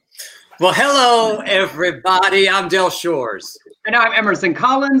Well, hello, everybody. I'm Del Shores. And I'm Emerson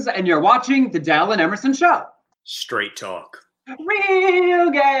Collins, and you're watching The Del and Emerson Show. Straight talk.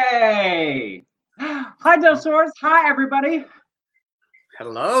 Real gay. Hi, Del Shores. Hi, everybody.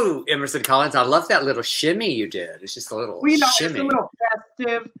 Hello, Emerson Collins. I love that little shimmy you did. It's just a little shimmy. It's a little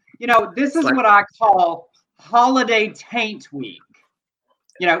festive. You know, this is what I call holiday taint week.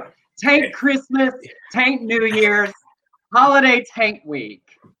 You know, taint Christmas, taint New Year's, holiday taint week.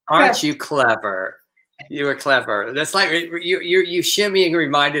 Aren't you clever? You were clever. That's like you shimmying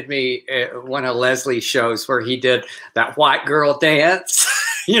reminded me one of Leslie's shows where he did that white girl dance.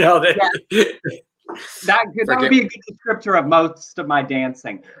 You know that. Yeah. That would be a good descriptor of most of my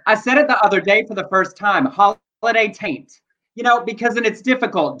dancing. I said it the other day for the first time. Holiday taint. You know, because then it's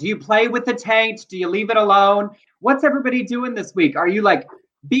difficult. Do you play with the taint? Do you leave it alone? What's everybody doing this week? Are you like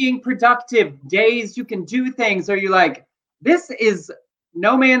being productive days you can do things? Are you like, this is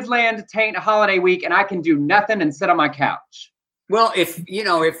no man's land taint holiday week and I can do nothing and sit on my couch? Well, if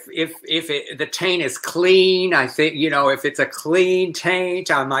the taint is clean, I think, you know, if it's a clean taint,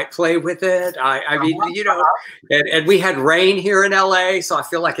 I might play with it. I mean, you know, and we had rain here in LA, so I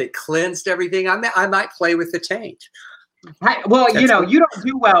feel like it cleansed everything. I might play with the taint. Well, you know, you don't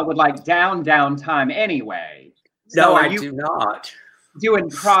do well with like downtime anyway. So no, I do not. Doing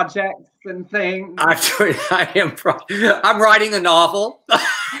projects and things. I'm writing a novel.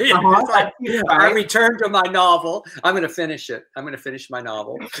 I returned to my novel. I'm going to finish it. I'm going to finish my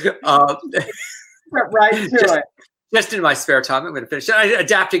novel. Right to it. Just in my spare time, I'm going to finish it. I'm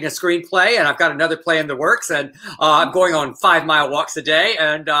adapting a screenplay, and I've got another play in the works, and I'm going on 5-mile walks a day,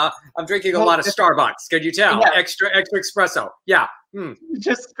 and I'm drinking a lot of Starbucks. Can you tell? Yeah. Extra espresso. Yeah. It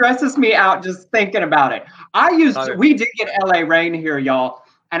just stresses me out just thinking about it. We did get LA rain here, y'all,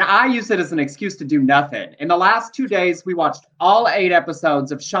 and I use it as an excuse to do nothing. In the last 2 days, we watched all 8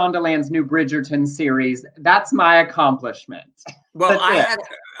 episodes of Shondaland's new Bridgerton series. That's my accomplishment. Well,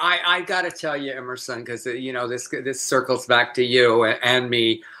 I got to tell you, Emerson, because you know this circles back to you and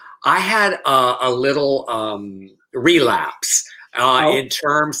me. I had a little relapse in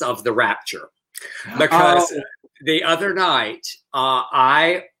terms of the rapture, because the other night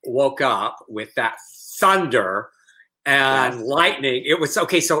I woke up with that thunder and lightning. It was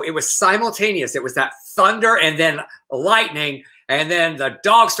okay. So it was simultaneous. It was that thunder and then lightning. And then the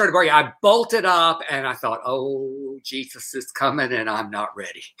dog started barking. I bolted up and I thought, oh, Jesus is coming and I'm not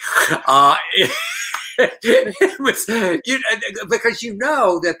ready. It was, because you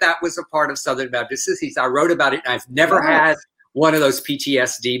know that was a part of Southern Baptist Sissies. I wrote about it and I've never had one of those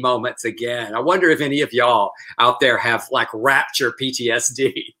PTSD moments again. I wonder if any of y'all out there have like rapture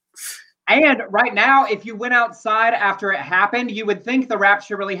PTSD. And right now, if you went outside after it happened, you would think the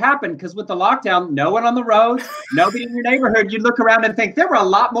rapture really happened, because with the lockdown, no one on the road, nobody in your neighborhood, you'd look around and think there were a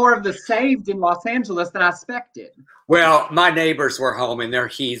lot more of the saved in Los Angeles than I expected. Well, my neighbors were home and they're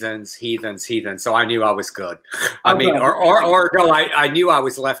heathens. So I knew I was good. I mean, I knew I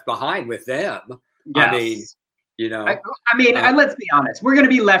was left behind with them. Yes. I mean, you know, let's be honest. We're going to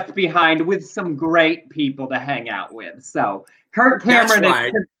be left behind with some great people to hang out with. So Kirk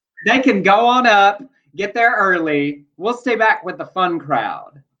Cameron, they can go on up, get there early. We'll stay back with the fun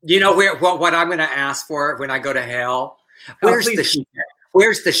crowd. You know what I'm going to ask for when I go to hell? Where's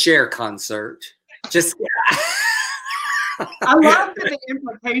the Cher concert? Just. I love that the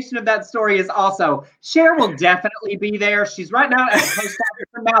implication of that story is also Cher will definitely be there. She's right now at the post office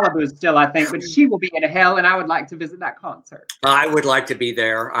in Malibu still, I think, but she will be in hell, and I would like to visit that concert. I would like to be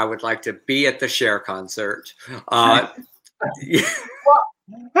there. I would like to be at the Cher concert.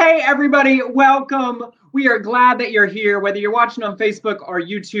 Hey, everybody, welcome. We are glad that you're here. Whether you're watching on Facebook or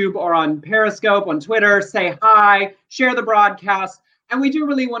YouTube or on Periscope, on Twitter, say hi, share the broadcast. And we do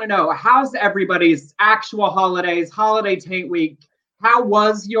really want to know, how's everybody's actual holidays, holiday taint week? How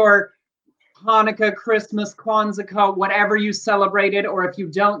was your Hanukkah, Christmas, Kwanzaa, whatever you celebrated, or if you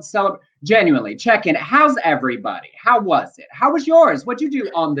don't celebrate, genuinely check in. How's everybody? How was it? How was yours? What'd you do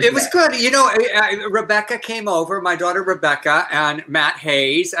on this? It was good. You know, Rebecca came over, my daughter Rebecca and Matt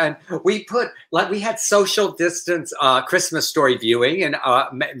Hayes, and we had social distance Christmas story viewing and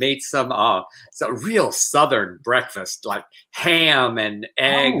made some real Southern breakfast, like ham and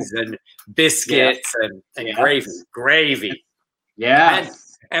eggs and biscuits and gravy. Yeah.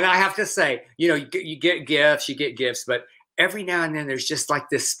 And I have to say, you know, you get gifts, but every now and then there's just like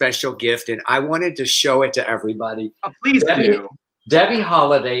this special gift, and I wanted to show it to everybody. Oh, please do. Debbie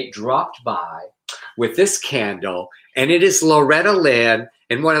Holiday dropped by with this candle, and it is Loretta Lynn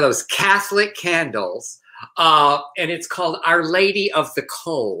in one of those Catholic candles, and it's called Our Lady of the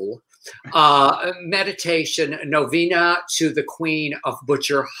Coal. meditation novena to the Queen of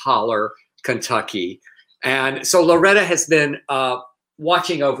Butcher Holler, Kentucky. And so Loretta has been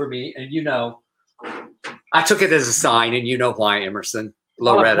watching over me, and you know, I took it as a sign, and you know why, Emerson.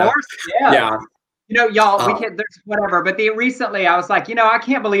 Loretta. Well, of course, yeah. Yeah. You know, y'all, we can't, there's whatever, but recently I was like, you know, I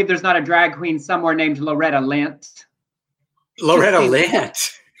can't believe there's not a drag queen somewhere named Loretta Lent. Loretta Lent.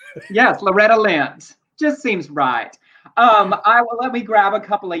 Yes, Loretta Lent. Just seems right. Let me grab a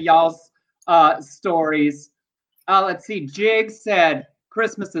couple of y'all's stories. Let's see. Jig said,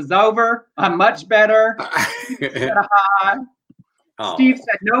 Christmas is over. I'm much better. Said, hi. Oh. Steve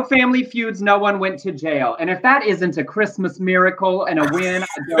said, no family feuds, no one went to jail. And if that isn't a Christmas miracle and a win, I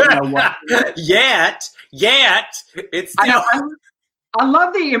don't know what. Yet, it's still... I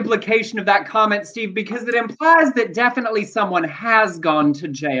love the implication of that comment, Steve, because it implies that definitely someone has gone to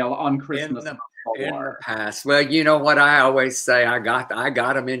jail on Christmas. In the past. Well, you know what I always say, I got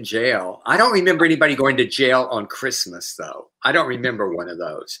them in jail. I don't remember anybody going to jail on Christmas, though. I don't remember one of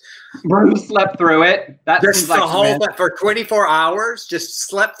those. Bruce slept through it. That just the whole for 24 hours, just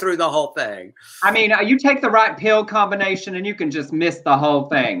slept through the whole thing. I mean, you take the right pill combination and you can just miss the whole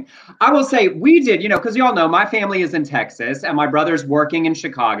thing. I will say we did, you know, because y'all know my family is in Texas and my brother's working in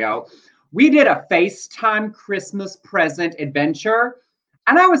Chicago. We did a FaceTime Christmas present adventure.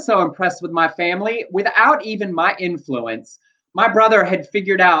 And I was so impressed with my family. Without even my influence, my brother had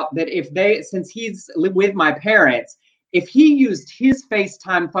figured out that since he's with my parents, if he used his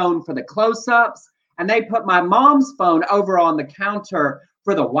FaceTime phone for the close-ups and they put my mom's phone over on the counter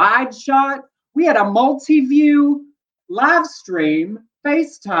for the wide shot, we had a multi-view live stream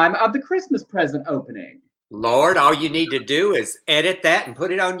FaceTime of the Christmas present opening. Lord, all you need to do is edit that and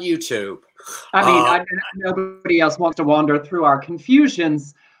put it on YouTube. I mean, nobody else wants to wander through our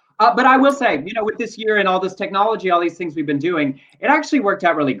confusions. But I will say, you know, with this year and all this technology, all these things we've been doing, it actually worked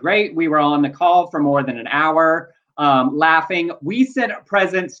out really great. We were on the call for more than an hour, laughing. We sent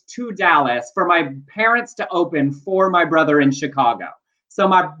presents to Dallas for my parents to open for my brother in Chicago. So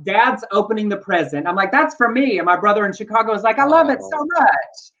my dad's opening the present. I'm like, that's for me. And my brother in Chicago is like, I love it so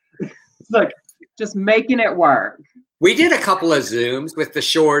much. It's like, just making it work. We did a couple of Zooms with the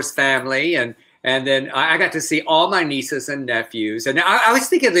Shores family, and then I got to see all my nieces and nephews. And I was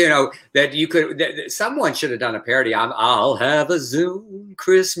thinking, you know, that that someone should have done a parody. I'll have a Zoom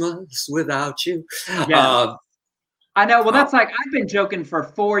Christmas without you. Yeah. I know. Well, that's like, I've been joking for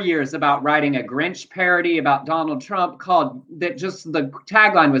 4 years about writing a Grinch parody about Donald Trump that just the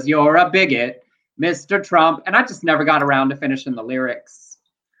tagline was, "You're a bigot, Mr. Trump." And I just never got around to finishing the lyrics.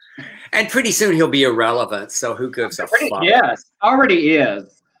 And pretty soon he'll be irrelevant, so who gives a fuck? Yes, already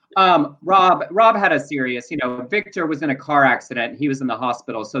is. Rob had a serious, you know, Victor was in a car accident. He was in the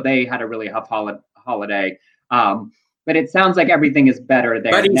hospital, so they had a really tough holiday. But it sounds like everything is better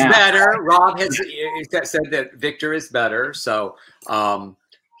there. But he's better. Rob has said that Victor is better. So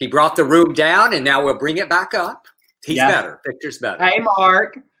he brought the room down, and now we'll bring it back up. He's better. Victor's better. Hey,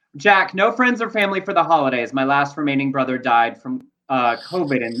 Mark. Jack, no friends or family for the holidays. My last remaining brother died from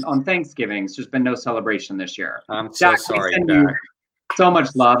COVID and on Thanksgiving. It's just been no celebration this year. I'm so sorry, Jack. So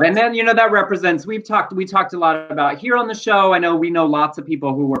much love. And then, you know, that represents, we talked a lot about here on the show. I know we know lots of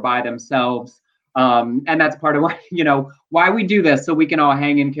people who were by themselves. And that's part of why, you know, why we do this, so we can all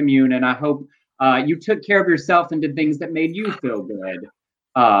hang and commune. And I hope you took care of yourself and did things that made you feel good.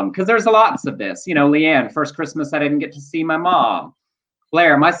 Because there's lots of this. You know, Leanne, first Christmas I didn't get to see my mom.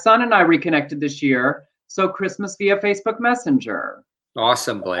 Blair, my son and I reconnected this year. So Christmas via Facebook Messenger.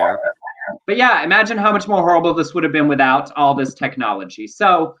 Awesome, Blair. But yeah, imagine how much more horrible this would have been without all this technology.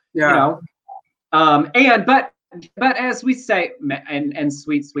 So, you know, but as we say, and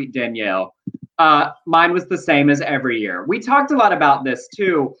sweet Danielle, mine was the same as every year. We talked a lot about this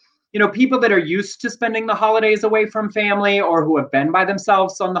too. You know, people that are used to spending the holidays away from family or who have been by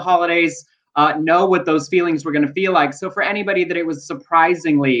themselves on the holidays know what those feelings were going to feel like. So for anybody that it was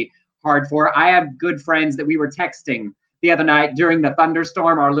surprisingly hard for, I have good friends that we were texting the other night during the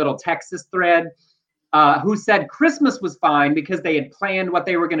thunderstorm, our little Texas thread, who said Christmas was fine because they had planned what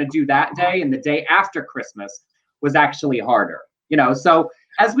they were going to do that day, and the day after Christmas was actually harder. You know, so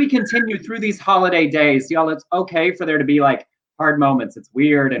as we continue through these holiday days, y'all, it's okay for there to be like hard moments. It's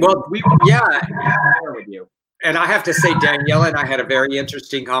weird, and we share with you. And I have to say, Danielle and I had a very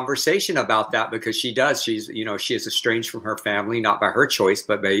interesting conversation about that, because she's, you know, she is estranged from her family, not by her choice,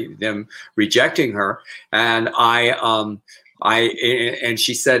 but by them rejecting her. And and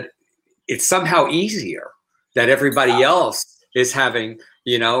she said, it's somehow easier that everybody else is having,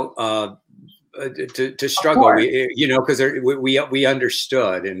 you know, to struggle, you know, because we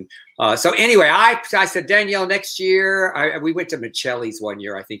understood. And So anyway, I said, Danielle, next year, we went to Michelli's one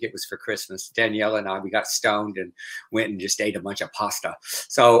year. I think it was for Christmas. Danielle and I, we got stoned and went and just ate a bunch of pasta.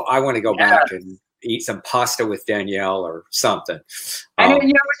 So I want to go back and eat some pasta with Danielle or something. And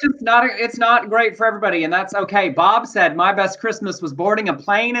you know, it's not great for everybody, and that's okay. Bob said, my best Christmas was boarding a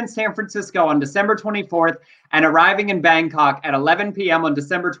plane in San Francisco on December 24th and arriving in Bangkok at 11 p.m. on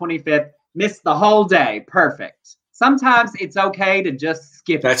December 25th. Missed the whole day. Perfect. Sometimes it's okay to just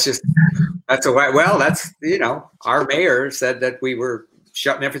skip. That's a way. Well, that's, you know, our mayor said that we were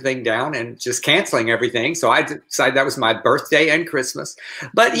shutting everything down and just canceling everything. So I decided that was my birthday and Christmas.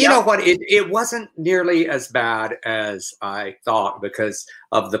 But you know what? It wasn't nearly as bad as I thought because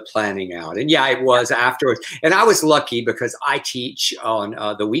of the planning out. And yeah, it was afterwards. And I was lucky because I teach on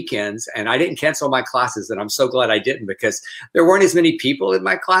the weekends and I didn't cancel my classes. And I'm so glad I didn't, because there weren't as many people in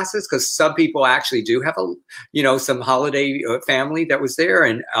my classes, because some people actually do have some holiday family that was there.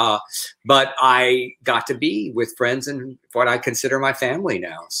 And but I got to be with friends and what I consider my family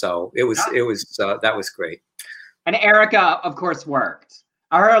now. So it was that was great. And Erica, of course, worked.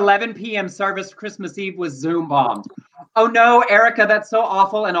 Our 11 p.m. service Christmas Eve was Zoom bombed. Oh no, Erica, that's so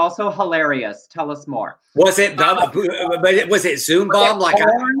awful and also hilarious. Tell us more. Was it? But was it Zoom bomb? Like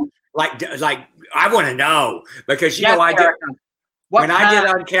I want to know, because you know I did. When I did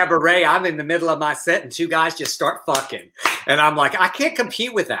on Cabaret, I'm in the middle of my set and two guys just start fucking, and I'm like, I can't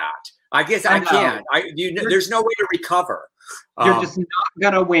compete with that. I guess I can't. There's no way to recover. You're just not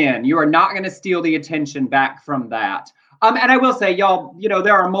gonna win. You are not gonna steal the attention back from that. And I will say, y'all, you know,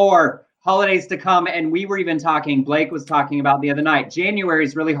 there are more holidays to come. And we were even talking, Blake was talking about the other night, January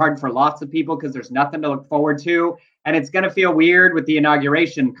is really hard for lots of people because there's nothing to look forward to. And it's going to feel weird with the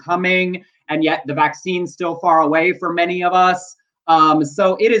inauguration coming. And yet the vaccine's still far away for many of us.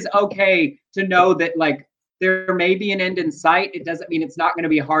 So it is okay to know that, like, there may be an end in sight. It doesn't mean it's not going to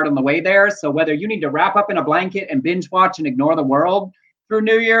be hard on the way there. So whether you need to wrap up in a blanket and binge watch and ignore the world through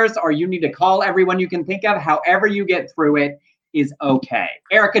New Year's, or you need to call everyone you can think of, however you get through it is okay.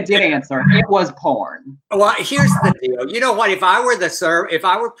 Erica did answer. It was porn. Well, here's the deal. You know what? If I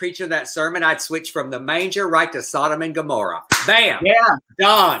were preaching that sermon, I'd switch from the manger right to Sodom and Gomorrah. Bam. Yeah.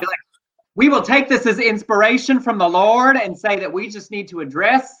 Done. Like, we will take this as inspiration from the Lord and say that we just need to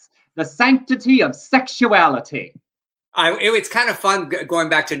address the sanctity of sexuality. It's kind of fun going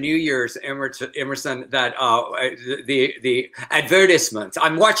back to New Year's, Emerson, that the advertisements.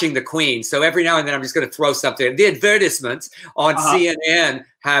 I'm watching the Queen, so every now and then I'm just going to throw something. The advertisements on CNN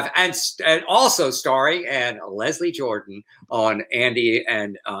have, and also starring and Leslie Jordan on Andy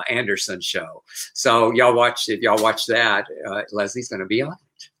and Anderson show. So if y'all watch that, Leslie's going to be on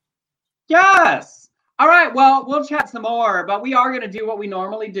it. Yes. All right, well, we'll chat some more, but we are going to do what we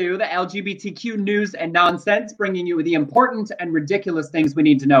normally do, the LGBTQ news and nonsense, bringing you the important and ridiculous things we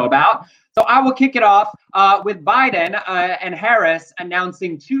need to know about. So I will kick it off with Biden and Harris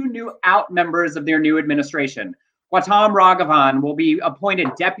announcing two new out members of their new administration. Gautam Raghavan will be appointed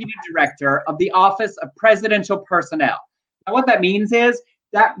Deputy Director of the Office of Presidential Personnel. Now, what that means is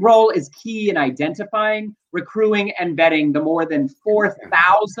that role is key in identifying, recruiting, and vetting the more than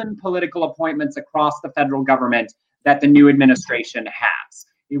 4,000 political appointments across the federal government that the new administration has.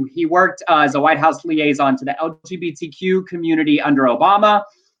 He worked as a White House liaison to the LGBTQ community under Obama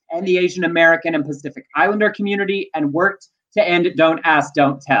and the Asian American and Pacific Islander community, and worked to end Don't Ask,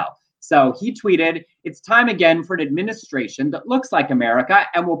 Don't Tell. So he tweeted, "It's time again for an administration that looks like America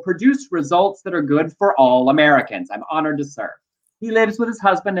and will produce results that are good for all Americans. I'm honored to serve." He lives with his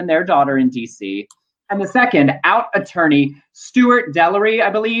husband and their daughter in D.C. And the second, out attorney Stuart Dellery, I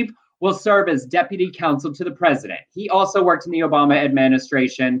believe, will serve as deputy counsel to the president. He also worked in the Obama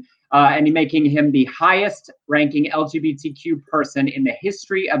administration, and making him the highest ranking LGBTQ person in the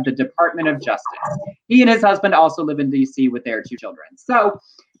history of the Department of Justice. He and his husband also live in D.C. with their 2 children. So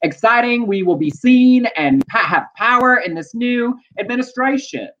exciting. We will be seen and have power in this new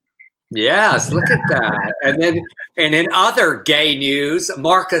administration. Yes, look at that. And in other gay news,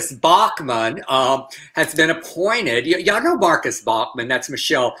 Marcus Bachmann has been appointed. Y'all know Marcus Bachmann. That's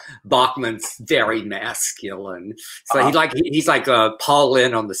Michelle Bachmann's very masculine. So he's like Paul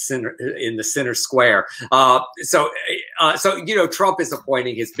Lynn on the center in the center square. So you know, Trump is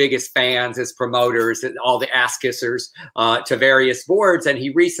appointing his biggest fans, his promoters, and all the ass kissers to various boards. And he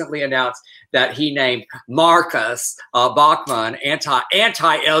recently announced that he named Marcus Bachmann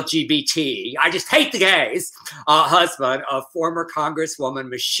anti-LGBT. I just hate the gays. Husband of former Congresswoman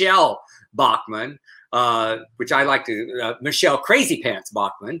Michelle Bachmann, which I like to, Michelle Crazy Pants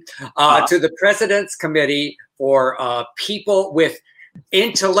Bachmann, to the President's Committee for People with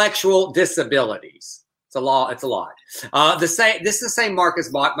Intellectual Disabilities. It's a law. It's a lot. This is the same Marcus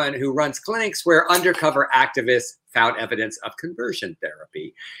Bachmann who runs clinics where undercover activists found evidence of conversion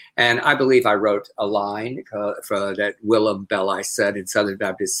therapy. And I believe I wrote a line for that Willem Belli said in Southern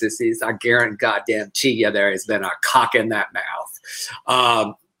Baptist Sissies, I guarantee you there has been a cock in that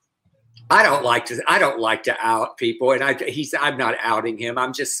mouth. I don't like to out people, and I'm not outing him.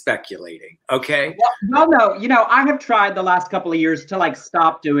 I'm just speculating. Okay. Well, no, I have tried the last couple of years to like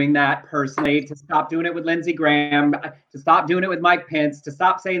stop doing that personally, to stop doing it with Lindsey Graham, to stop doing it with Mike Pence, to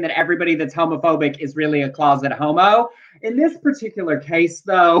stop saying that everybody that's homophobic is really a closet homo. In this particular case,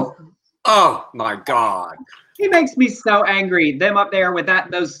 though, oh my God. He makes me so angry. Them up there with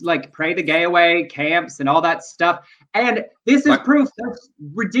those like pray the gay away camps and all that stuff. And this is proof. Those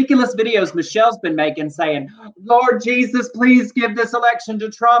ridiculous videos Michelle's been making saying, Lord Jesus, please give this election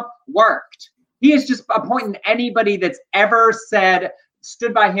to Trump, worked. He is just appointing anybody that's ever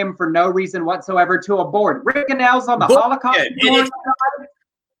stood by him for no reason whatsoever to a board. Rick Annell's on the Holocaust board.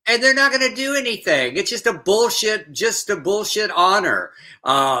 And they're not going to do anything. It's just a bullshit honor.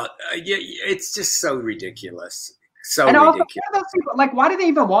 It's just so ridiculous. So and ridiculous. Also, those people, like, why do they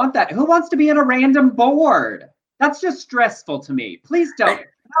even want that? Who wants to be in a random board? That's just stressful to me. Please don't.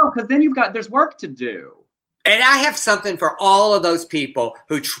 No, because then there's work to do. And I have something for all of those people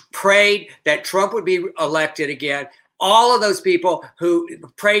who prayed that Trump would be elected again. All of those people who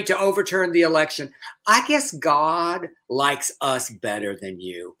prayed to overturn the election. I guess God likes us better than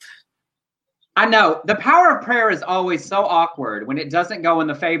you. I know. The power of prayer is always so awkward when it doesn't go in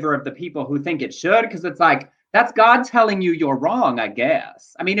the favor of the people who think it should, because it's like, that's God telling you you're wrong, I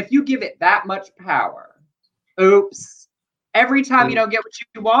guess. I mean, if you give it that much power, oops. Every time you don't get what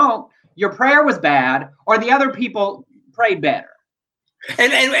you want, your prayer was bad, or the other people prayed better.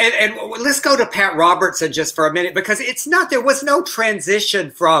 And let's go to Pat Robertson just for a minute, because there was no transition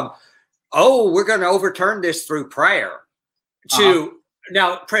from, we're going to overturn this through prayer to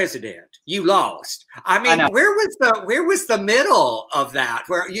now, President, you lost. I mean, where was the middle of that?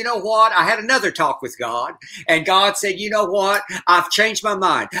 Where, you know what? I had another talk with God, and God said, you know what? I've changed my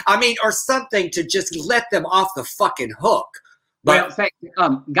mind. I mean, or something to just let them off the fucking hook. But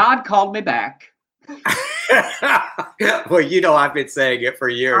God called me back. Well, I've been saying it for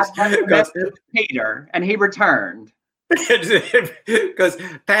years. Peter, and he returned. Because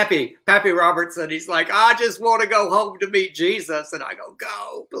Pappy Robertson, he's like, I just want to go home to meet Jesus. And I go,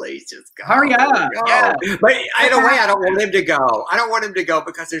 please just go. Hurry up. Go. Yeah. But in a way, I don't want him to go. I don't want him to go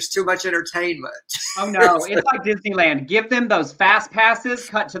because there's too much entertainment. Oh, no. It's like Disneyland. Give them those fast passes,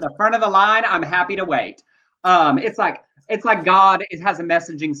 cut to the front of the line. I'm happy to wait. It's like God has a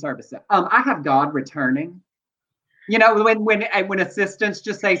messaging service. I have God returning. When assistants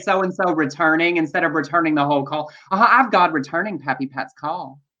just say so-and-so returning instead of returning the whole call. I've God returning Pappy Pat's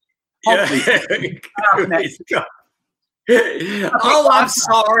call. Yeah. I'm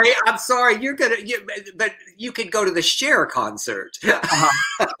sorry. But you could go to the Cher concert.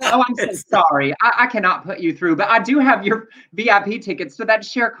 I'm so sorry. I cannot put you through, but I do have your VIP tickets to that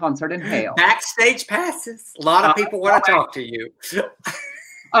Cher concert in hell. Backstage passes. A lot of people want to talk to you.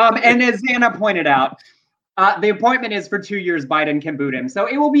 And as Xana pointed out, the appointment is for 2 years. Biden can boot him. So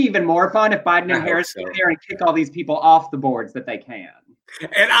it will be even more fun if Biden and Harris get there and kick all these people off the boards that they can.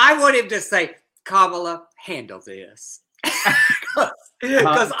 And I want him to say, Kamala, handle this.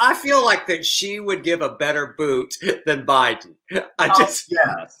 Because I feel like that she would give a better boot than Biden.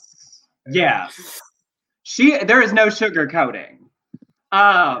 Yes. There is no sugarcoating.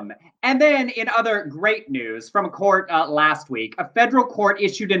 And then in other great news from a court last week, a federal court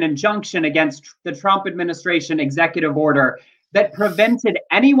issued an injunction against the Trump administration executive order that prevented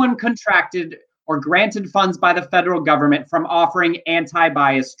anyone contracted or granted funds by the federal government from offering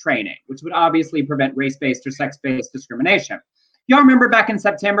anti-bias training, which would obviously prevent race-based or sex-based discrimination. Y'all remember back in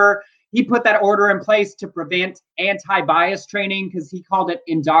September, he put that order in place to prevent anti-bias training because he called it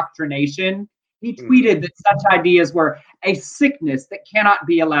indoctrination. He tweeted that such ideas were a sickness that cannot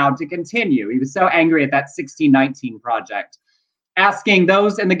be allowed to continue. He was so angry at that 1619 project, asking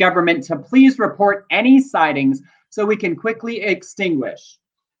those in the government to please report any sightings so we can quickly extinguish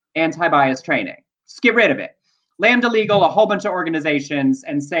anti-bias training. Just get rid of it. Lambda Legal, a whole bunch of organizations,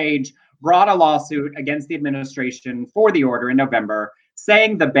 and SAGE brought a lawsuit against the administration for the order in November,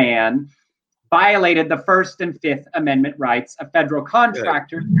 saying the ban violated the First and Fifth Amendment rights of federal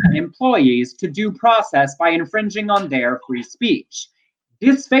contractors and employees to due process by infringing on their free speech,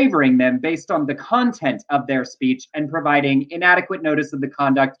 disfavoring them based on the content of their speech and providing inadequate notice of the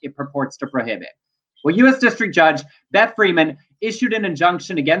conduct it purports to prohibit. Well, U.S. District Judge Beth Freeman issued an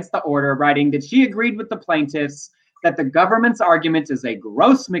injunction against the order, writing that she agreed with the plaintiffs that the government's argument is a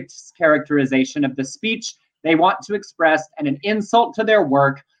gross mischaracterization of the speech they want to express and an insult to their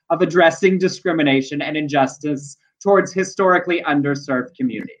work of addressing discrimination and injustice towards historically underserved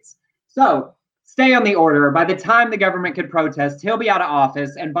communities. So stay on the order. By the time the government could protest, he'll be out of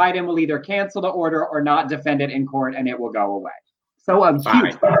office, and Biden will either cancel the order or not defend it in court, and it will go away. So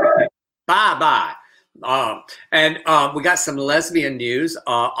huge. Bye. We got some lesbian news.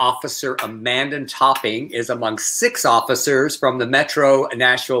 Officer Amanda Topping is among 6 officers from the Metro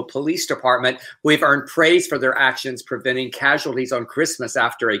Nashville Police Department who have earned praise for their actions preventing casualties on Christmas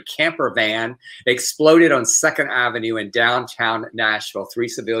after a camper van exploded on 2nd Avenue in downtown Nashville. 3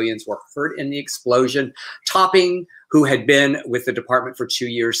 civilians were hurt in the explosion. Topping, who had been with the department for 2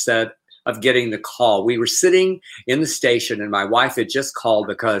 years, said of getting the call. We were sitting in the station and my wife had just called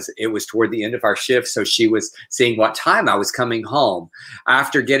because it was toward the end of our shift. So she was seeing what time I was coming home.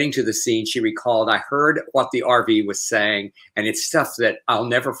 After getting to the scene, she recalled, I heard what the RV was saying, and it's stuff that I'll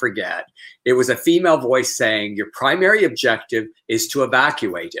never forget. It was a female voice saying, your primary objective is to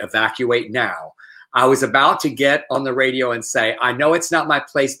evacuate now. I was about to get on the radio and say, I know it's not my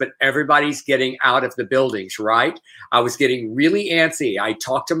place, but everybody's getting out of the buildings, right? I was getting really antsy. I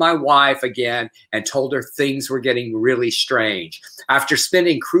talked to my wife again and told her things were getting really strange. After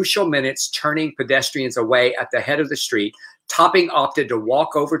spending crucial minutes turning pedestrians away at the head of the street, Topping opted to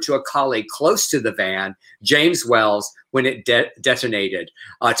walk over to a colleague close to the van, James Wells, when it detonated.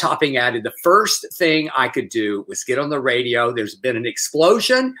 Topping added, the first thing I could do was get on the radio. There's been an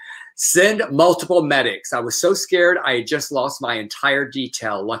explosion. Send multiple medics. I was so scared I had just lost my entire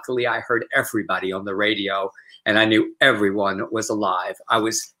detail. Luckily, I heard everybody on the radio and I knew everyone was alive. I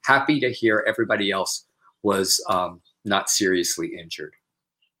was happy to hear everybody else was not seriously injured.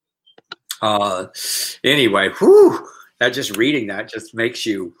 Anyway, just reading that just makes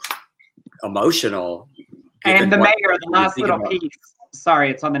you emotional. And the mayor, the last little piece.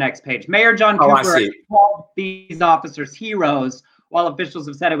 Sorry, it's on the next page. Mayor John Cooper called these officers heroes, while officials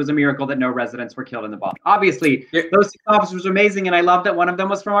have said it was a miracle that no residents were killed in the bomb. Obviously, those 6 officers were amazing, and I love that one of them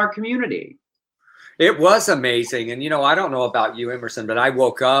was from our community. It was amazing. And, I don't know about you, Emerson, but I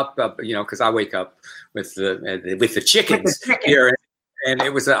woke up, because I wake up with the chickens here. And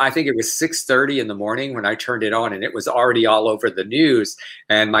it was, I think it was 6:30 in the morning when I turned it on, and it was already all over the news.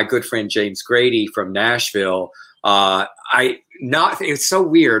 And my good friend James Grady from Nashville, it's so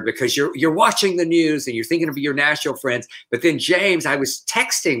weird because you're watching the news and you're thinking of your Nashville friends, but then James, I was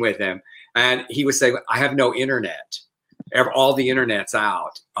texting with him and he was saying, I have no internet. All the internet's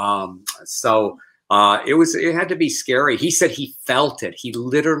out. It had to be scary. He said he felt it. He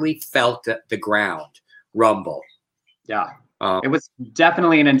literally felt the ground rumble. Yeah. It was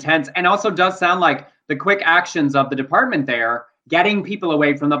definitely an intense, and also does sound like the quick actions of the department there, getting people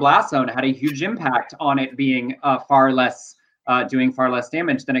away from the blast zone, had a huge impact on it being doing far less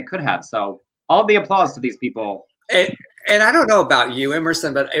damage than it could have. So all the applause to these people. And I don't know about you,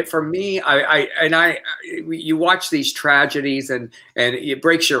 Emerson, but for me, you watch these tragedies and it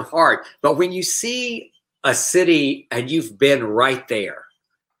breaks your heart. But when you see a city and you've been right there,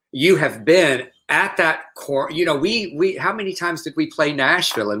 you have been at that core. We how many times did we play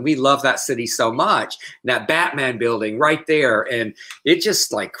Nashville, and we love that city so much. And that Batman building right there, and it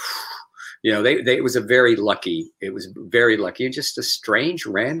just like, it was very lucky. It was very lucky, and just a strange,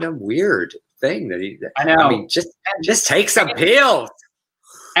 random, weird thing that I know. I mean, just take some pills.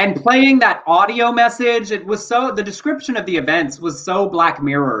 And playing that audio message, it was the description of the events was so Black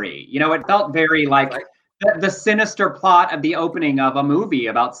Mirror-y. It felt very like the sinister plot of the opening of a movie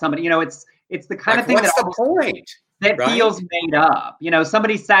about somebody. It's the kind of thing that feels made up.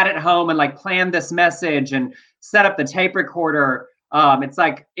 Somebody sat at home and planned this message and set up the tape recorder. It's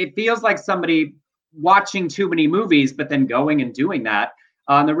like, it feels like somebody watching too many movies, but then going and doing that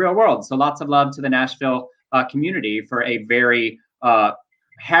in the real world. So lots of love to the Nashville community for a very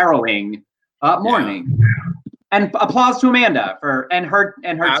harrowing morning. Yeah. And applause to Amanda and her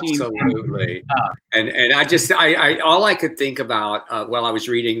team. Absolutely. And I all I could think about while I was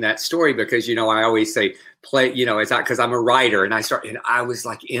reading that story, because I always say play, because I'm a writer, and I was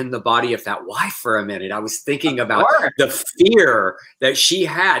like in the body of that wife for a minute. I was thinking about the fear that she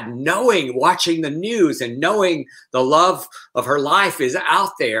had, watching the news and knowing the love of her life is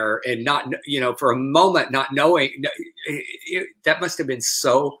out there, and not, for a moment not knowing. That must have been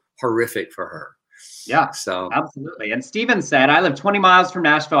so horrific for her. Yeah, so absolutely. And Steven said, I live 20 miles from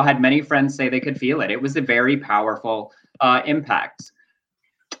Nashville, had many friends say they could feel it. It was a very powerful impact.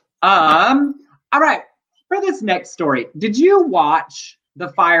 All right, for this next story, did you watch the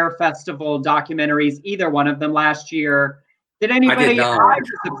Fyre Festival documentaries, either one of them last year? Did anybody? I did not. I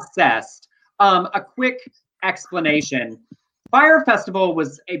was obsessed. A quick explanation. Fyre Festival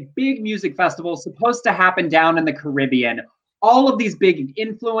was a big music festival supposed to happen down in the Caribbean. All of these big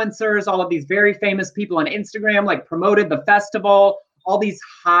influencers, all of these very famous people on Instagram like promoted the festival. All these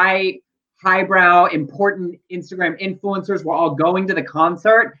highbrow, important Instagram influencers were all going to the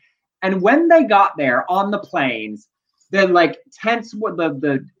concert. And when they got there on the planes, the like tents,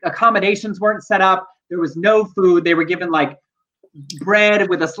 the accommodations weren't set up. There was no food. They were given like bread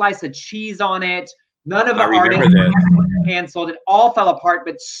with a slice of cheese on it. None of the artists canceled. It all fell apart.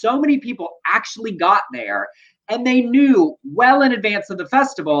 But so many people actually got there, and they knew well in advance of the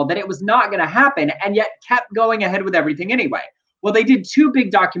festival that it was not going to happen, and yet kept going ahead with everything anyway. Well, they did 2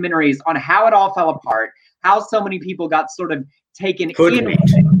 big documentaries on how it all fell apart, how so many people got sort of taken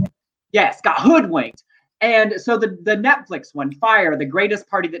in. Yes, got hoodwinked. And so the Netflix one, Fyre, The Greatest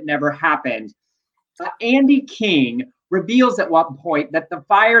Party That Never Happened, Andy King reveals at one point that the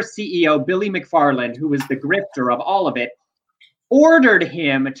Fyre CEO, Billy McFarland, who was the grifter of all of it, ordered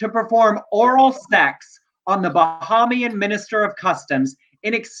him to perform oral sex on the Bahamian Minister of Customs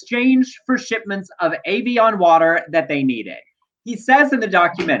in exchange for shipments of Evian water that they needed. He says in the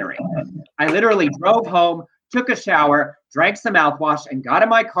documentary, I literally drove home, took a shower, drank some mouthwash, and got in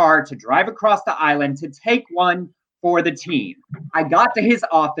my car to drive across the island to take one for the team. I got to his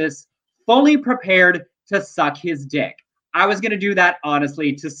office fully prepared to suck his dick. I was going to do that,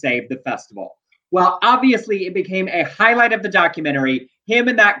 honestly, to save the festival. Well, obviously, it became a highlight of the documentary. Him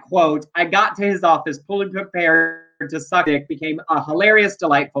and that quote, I got to his office fully prepared to suck dick, became a hilarious,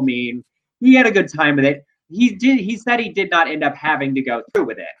 delightful meme. He had a good time with it. He said he did not end up having to go through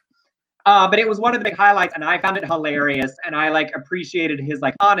with it. But it was one of the big highlights, and I found it hilarious, and I like appreciated his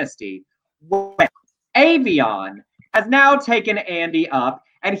like honesty. Well, Evian has now taken Andy up,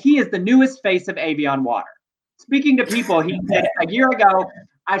 and he is the newest face of Evian water. Speaking to people, he said, a year ago,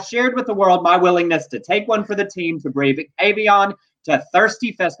 I shared with the world my willingness to take one for the team to bring Evian to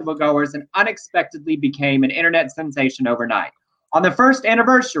thirsty festival goers, and unexpectedly became an internet sensation overnight. On the first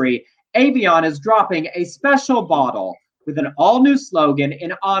anniversary, Evian is dropping a special bottle with an all-new slogan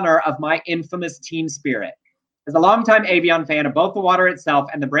in honor of my infamous team spirit. As a longtime Evian fan of both the water itself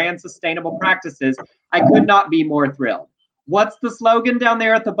and the brand's sustainable practices, I could not be more thrilled. What's the slogan down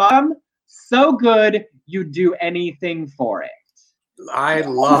there at the bottom? So good, you'd do anything for it. I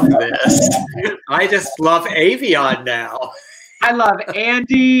love this. I just love Evian now. I love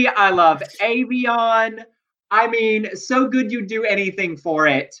Andy. I love Evian. I mean, so good you'd do anything for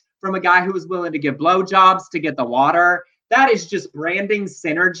it. From a guy who was willing to give blowjobs to get the water. That is just branding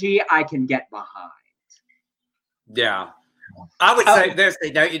synergy I can get behind. Yeah. I would say there's,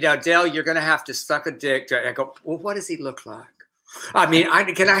 Dale, you're going to have to suck a dick. I go, well, what does he look like? I mean,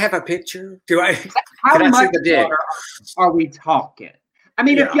 can I have a picture? How much water are we talking? I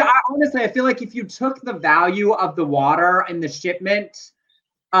mean, honestly, I feel like if you took the value of the water and the shipment,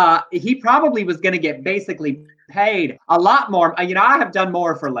 he probably was going to get basically paid a lot more. You know, I have done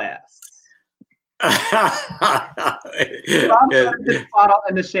more for less. This bottle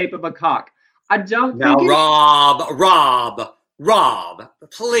in the shape of a cock. I don't now, think Rob,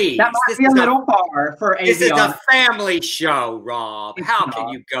 please. That might be a little far for Evian. This is a family show, Rob. How can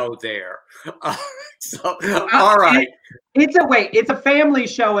you go there? All right. It's a family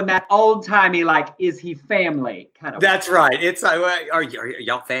show in that old timey, like, is he family kind of. That's right. It's are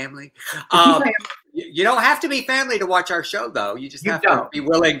y'all family? You don't have to be family to watch our show, though. You just have to be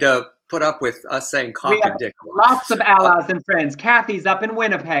willing to put up with us saying cock and dick. Lots of allies and friends. Kathy's up in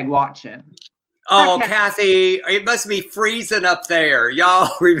Winnipeg watching. Oh, Kathy, it must be freezing up there. Y'all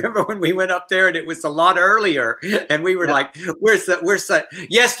remember when we went up there and it was a lot earlier and we were like, where's the,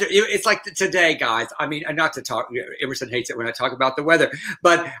 yesterday, it's like today, guys. I mean, not to talk, Emerson hates it when I talk about the weather,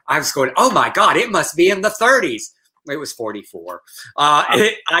 but I was going, oh my God, it must be in the 30s. It was 44.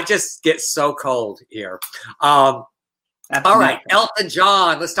 I just get so cold here. All right, Elton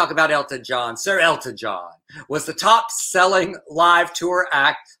John. Let's talk about Elton John. Sir Elton John was the top-selling live tour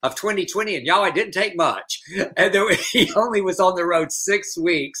act of 2020, and y'all, it didn't take much. And he only was on the road 6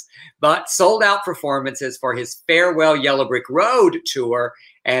 weeks, but sold out performances for his Farewell Yellow Brick Road tour,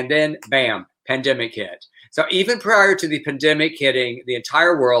 and then, bam, pandemic hit. So even prior to the pandemic hitting the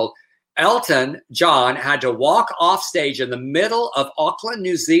entire world, Elton John had to walk off stage in the middle of Auckland,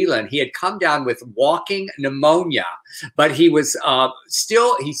 New Zealand. He had come down with walking pneumonia, but he was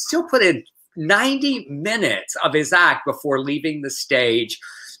still put in 90 minutes of his act before leaving the stage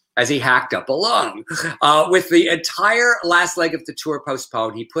as he hacked up a lung. With the entire last leg of the tour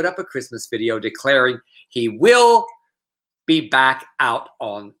postponed, he put up a Christmas video declaring he will be back out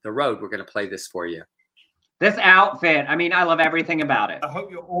on the road. We're going to play this for you. This outfit, I mean, I love everything about it. I hope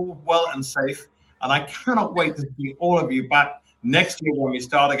you're all well and safe. And I cannot wait to see all of you back next year when we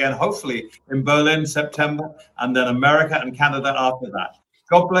start again, hopefully in Berlin, September, and then America and Canada after that.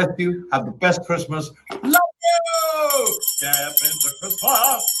 God bless you. Have the best Christmas. Love you! Step into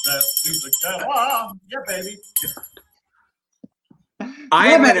Christmas. Let's do together. Yeah, baby.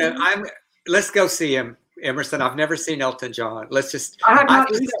 Let's go see him, Emerson. I've never seen Elton John. I have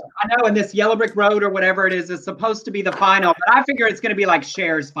not either. I know, in this Yellow Brick Road or whatever it is supposed to be the final, but I figure it's going to be like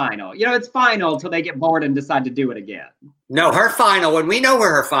Cher's final. You know, it's final until they get bored and decide to do it again. No, her final one. We know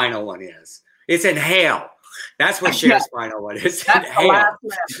where her final one is. It's in hell. That's what Cher's final one is. That's the last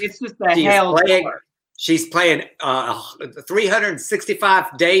one. It's just the hell. She's playing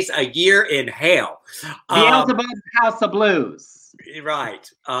 365 days a year in hell. Beelzebub's House of Blues.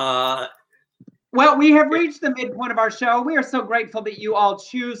 Right. Well, we have reached the midpoint of our show. We are so grateful that you all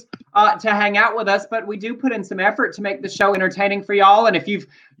choose to hang out with us, but we do put in some effort to make the show entertaining for y'all. And if you've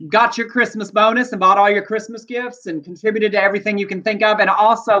got your Christmas bonus and bought all your Christmas gifts and contributed to everything you can think of, and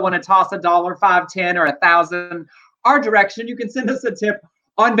also want to toss $1, $5, $10, or $1,000 our direction, you can send us a tip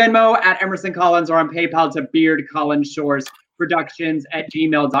on Venmo at Emerson Collins or on PayPal to Beard Collins Shores Productions at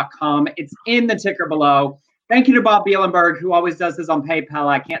gmail.com. It's in the ticker below. Thank you to Bob Bielenberg, who always does this on PayPal.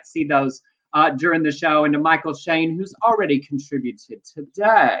 I can't see those during the show, and to Michael Shane, who's already contributed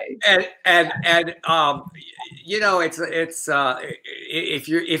today. And you know, it's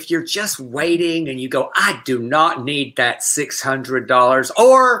if you're just waiting and you go, I do not need that $600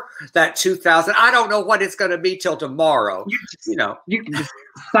 or that $2,000. I don't know what it's going to be till tomorrow. You can just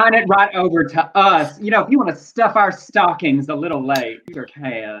sign it right over to us. You know, if you want to stuff our stockings a little late, you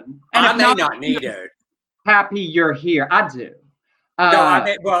can. And I may not need it. Happy you're here. I do.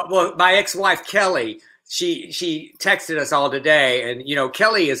 Well, my ex-wife Kelly, she texted us all today, and you know,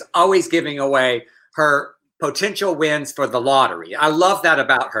 Kelly is always giving away her potential wins for the lottery. I love that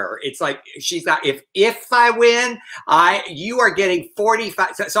about her. It's like she's not, if I win, you are getting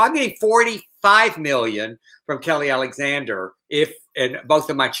 45. So I'm getting 45 million from Kelly Alexander and both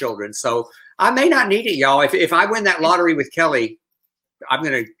of my children. So I may not need it, y'all. If I win that lottery with Kelly, I'm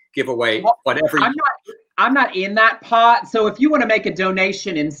going to give away whatever. I'm not in that pot. So if you want to make a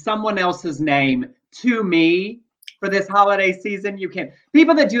donation in someone else's name to me for this holiday season, you can.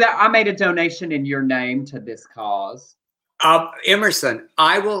 People that do that, I made a donation in your name to this cause. Emerson,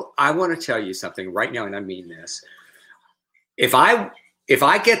 I want to tell you something right now, and I mean this. If I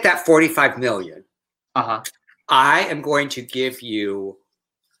get that 45 million, I am going to give you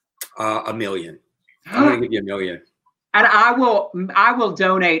 $1 million. I'm going to give you $1 million. And I will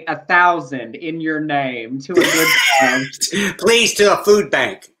donate 1,000 in your name to a good cause. Please, to a food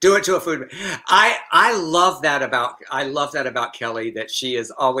bank. Do it to a food bank. I love that about Kelly, that she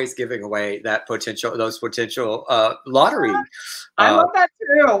is always giving away those potential lottery. I love that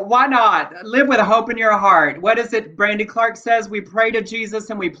too. Why not? Live with hope in your heart. What is it? Brandy Clark says we pray to Jesus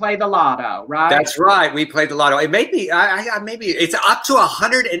and we play the lotto, right? That's right. We play the lotto. It may be. Maybe it's up to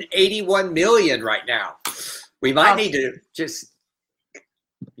 181 million right now. We might need to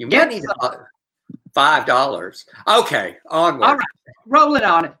might need $5. Okay, onward. All right, rolling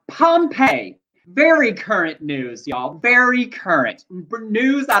on. Pompeii. Very current news, y'all. Very current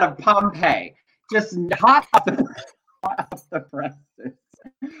news out of Pompeii. Just hot off the presses.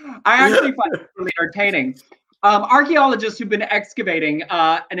 I actually find it really entertaining. Archaeologists who've been excavating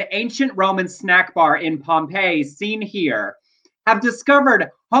an ancient Roman snack bar in Pompeii, seen here, have discovered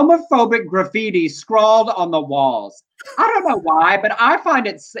homophobic graffiti scrawled on the walls. I don't know why, but I find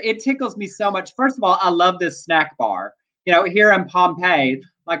it tickles me so much. First of all, I love this snack bar, you know, here in Pompeii,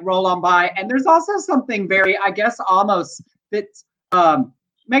 like roll on by. And there's also something very, I guess, almost that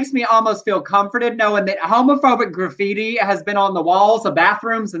makes me almost feel comforted knowing that homophobic graffiti has been on the walls of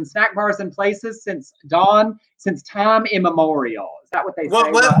bathrooms and snack bars and places since time immemorial. Is that what they say?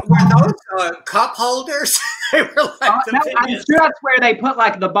 Were those cup holders? They were like I'm sure that's where they put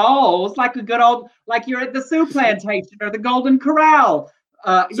like the bowls, like a good old, like you're at the Sioux Plantation or the Golden Corral.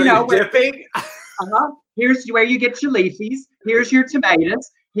 You know, dipping. Here's where you get your leafies. Here's your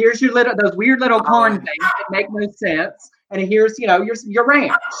tomatoes. Here's your those weird little corn things that make no sense. And here's, you know, your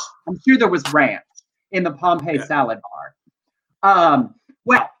ranch. I'm sure there was ranch in the Pompeii salad bar.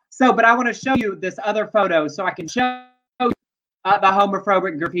 But I want to show you this other photo so I can show you the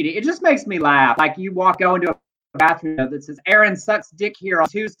homophobic graffiti. It just makes me laugh. Like you go into a bathroom that says, Aaron sucks dick here on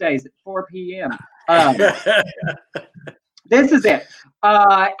Tuesdays at 4 p.m. This is it.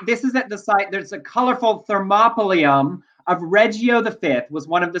 This is at the site. There's a colorful thermopolium of Reggio V, was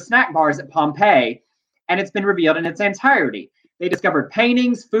one of the snack bars at Pompeii. And it's been revealed in its entirety. They discovered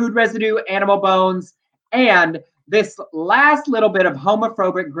paintings, food residue, animal bones, and this last little bit of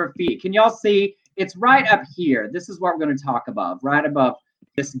homophobic graffiti. Can y'all see? It's right up here. This is what we're going to talk about, right above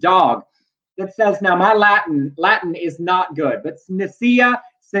this dog. It says, now my Latin is not good, but Nicia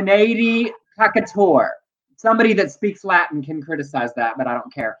Senadi Cacator. Somebody that speaks Latin can criticize that, but I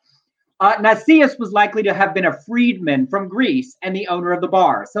don't care. Nicias was likely to have been a freedman from Greece and the owner of the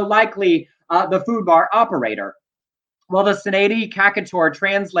bar, so likely the food bar operator. Well, the Senadi Cacator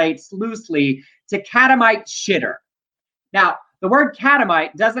translates loosely to catamite shitter. Now, the word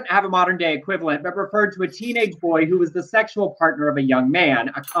catamite doesn't have a modern day equivalent, but referred to a teenage boy who was the sexual partner of a young man,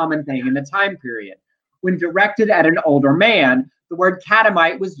 a common thing in the time period. When directed at an older man, the word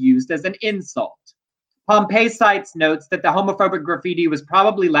catamite was used as an insult. Pompeii cites notes that the homophobic graffiti was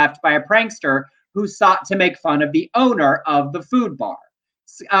probably left by a prankster who sought to make fun of the owner of the food bar.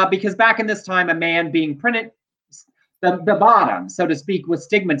 Because back in this time, a man being printed, the bottom, so to speak, was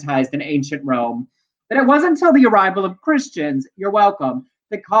stigmatized in ancient Rome. But it wasn't until the arrival of Christians, you're welcome,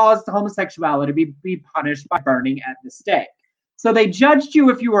 that caused homosexuality to be punished by burning at the stake. So they judged you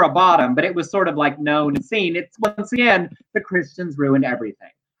if you were a bottom, but it was sort of like known and seen. It's once again, the Christians ruined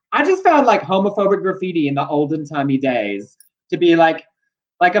everything. I just found like homophobic graffiti in the olden timey days to be like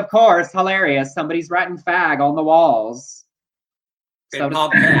of course, hilarious. Somebody's writing fag on the walls. So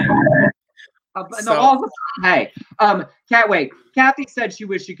hey, can't wait. Kathy said she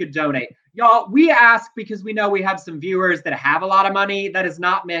wished she could donate. Y'all, we ask because we know we have some viewers that have a lot of money. That is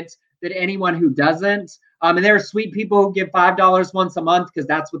not meant that anyone who doesn't. And there are sweet people who give $5 once a month because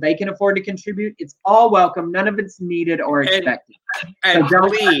that's what they can afford to contribute. It's all welcome. None of it's needed or expected. And so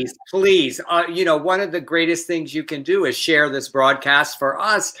please, you know, one of the greatest things you can do is share this broadcast for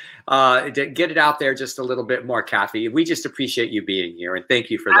us to get it out there just a little bit more, Kathy. We just appreciate you being here, and thank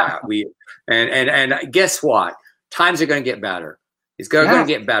you for that. And guess what? Times are going to get better. It's going to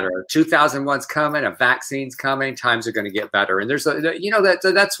get better. 2001's coming. A vaccine's coming. Times are going to get better. And there's, you know,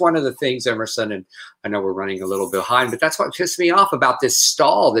 that's one of the things, Emerson. And I know we're running a little behind, but that's what pissed me off about this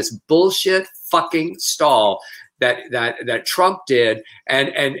stall, this bullshit fucking stall that Trump did,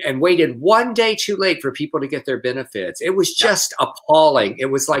 and waited one day too late for people to get their benefits. It was just appalling. It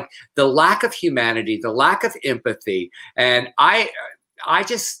was like the lack of humanity, the lack of empathy, and I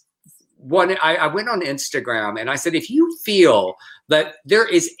went on Instagram and I said, if you feel that there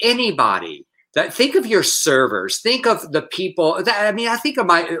is anybody that, think of your servers, think of the people that, I mean, I think of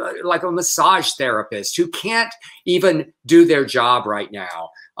like a massage therapist who can't even do their job right now.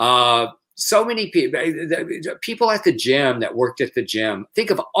 So many people at the gym that worked at the gym.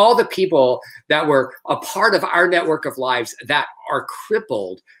 Think of all the people that were a part of our network of lives that are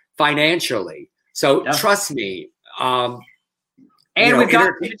crippled financially. So trust me. And we've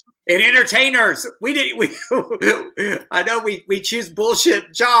got and entertainers. I know we choose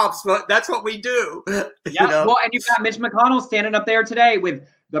bullshit jobs, but that's what we do. Yeah. You know? Well, and you've got Mitch McConnell standing up there today with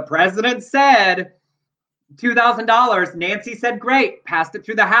the president said $2,000. Nancy said, great, passed it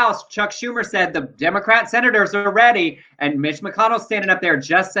through the House. Chuck Schumer said the Democrat senators are ready. And Mitch McConnell standing up there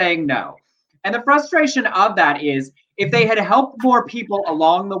just saying no. And the frustration of that is if they had helped more people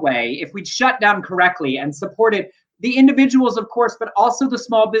along the way, if we'd shut down correctly and supported the individuals, of course, but also the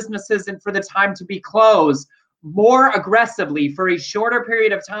small businesses, and for the time to be closed more aggressively for a shorter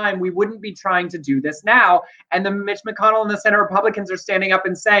period of time, we wouldn't be trying to do this now. And the Mitch McConnell and the Senate Republicans are standing up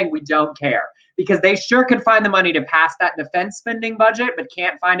and saying, we don't care, because they sure could find the money to pass that defense spending budget, but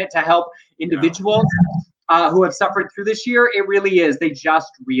can't find it to help individuals who have suffered through this year. It really is. They just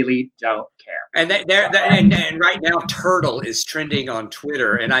really don't care. And and right now, turtle is trending on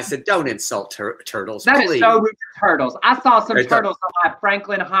Twitter. And I said, don't insult turtles. That is so rude to turtles. I saw some turtles on my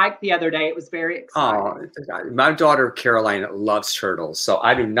Franklin hike the other day. It was very exciting. Oh, my daughter Caroline loves turtles, so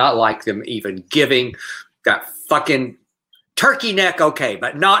I do not like them even giving that fucking turkey neck, okay,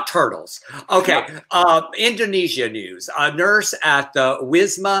 but not turtles. Okay, Indonesia news. A nurse at the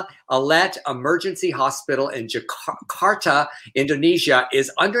Wisma Atlet Emergency Hospital in Jakarta, Indonesia,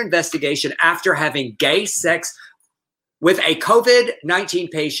 is under investigation after having gay sex with a COVID-19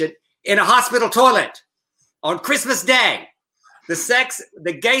 patient in a hospital toilet on Christmas Day.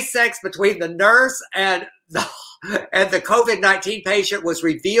 The gay sex between the nurse and the COVID-19 patient was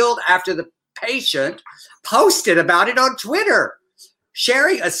revealed after the patient posted about it on Twitter,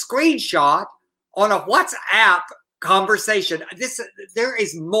 sharing a screenshot on a WhatsApp conversation. There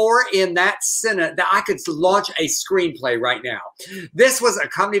is more in that sentence that I could launch a screenplay right now. This was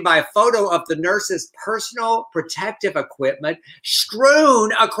accompanied by a photo of the nurse's personal protective equipment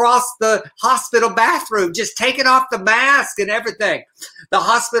strewn across the hospital bathroom, just taking off the mask and everything. The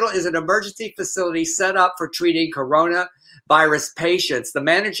hospital is an emergency facility set up for treating coronavirus patients. The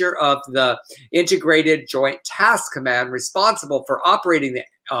manager of the Integrated Joint Task Command responsible for operating the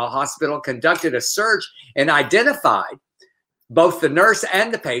hospital conducted a search and identified both the nurse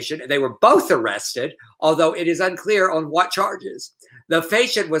and the patient. They were both arrested, although it is unclear on what charges. The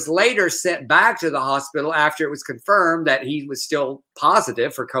patient was later sent back to the hospital after it was confirmed that he was still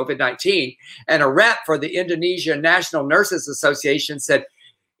positive for COVID-19. And a rep for the Indonesian National Nurses Association said,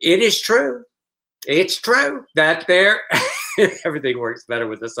 it is true. It's true that there, everything works better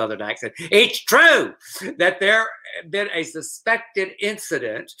with a Southern accent. It's true that there been a suspected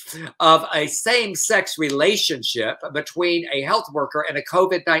incident of a same-sex relationship between a health worker and a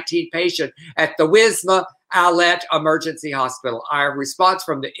COVID-19 patient at the Wisma Atlet Emergency Hospital. Our response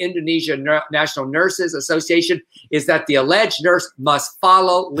from the Indonesian National Nurses Association is that the alleged nurse must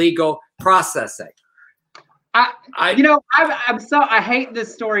follow legal processing. I hate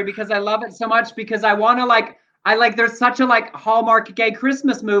this story because I love it so much because I want to there's such a Hallmark gay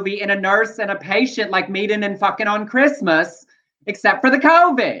Christmas movie and a nurse and a patient meeting and fucking on Christmas, except for the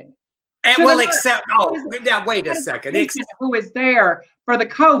COVID. And so wait a second. Who is there for the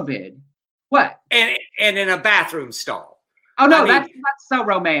COVID? What? And in a bathroom stall. Oh no, that's so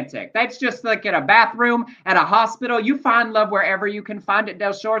romantic. That's just like in a bathroom at a hospital. You find love wherever you can find it,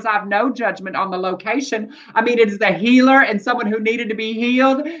 Del Shores. I have no judgment on the location. I mean, it is a healer and someone who needed to be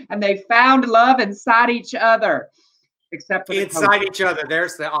healed, and they found love inside each other. Except for inside each other.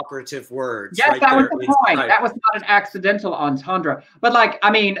 There's the operative words. Yes, that was the point. That was not an accidental entendre. But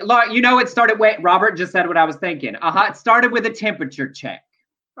it started with Robert just said what I was thinking. It started with a temperature check.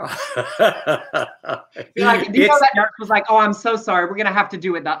 That nurse was like, "Oh, I'm so sorry. We're gonna have to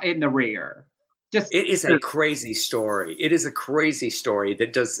do it in the rear." It is a crazy story. It is a crazy story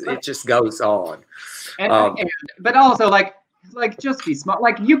that just goes on. But also just be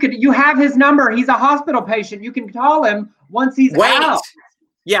smart. You have his number. He's a hospital patient. You can call him once he's out.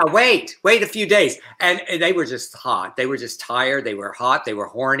 Yeah, wait a few days. And they were just hot. They were just tired. They were hot. They were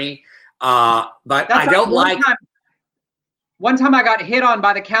horny. But I don't like. One time I got hit on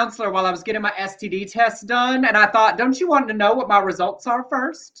by the counselor while I was getting my STD test done. And I thought, don't you want to know what my results are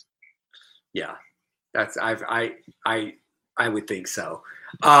first? Yeah, I would think so.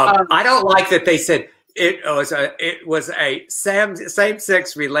 I don't like that they said it was a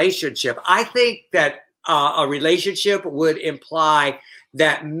same-sex relationship. I think that a relationship would imply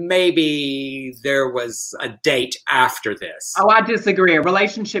that maybe there was a date after this. Oh, I disagree. A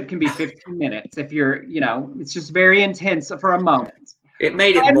relationship can be 15 minutes if you're, it's just very intense for a moment. It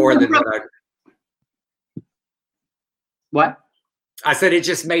made it more than that. What? I said it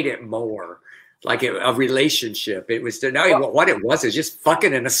just made it more like a relationship. It was what it was is just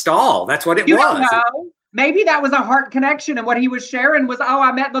fucking in a stall. That's what it was. Don't know. Maybe that was a heart connection, and what he was sharing was,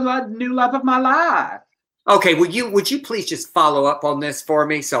 I met the new love of my life. Okay, would you please just follow up on this for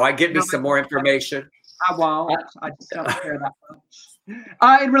me so I get me some more information? I won't. I just don't care that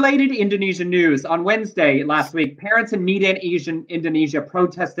much. In related Indonesian news, on Wednesday last week, parents in Medan, Indonesia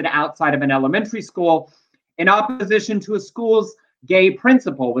protested outside of an elementary school in opposition to a school's gay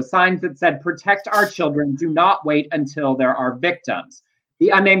principal with signs that said, "Protect our children, do not wait until there are victims." The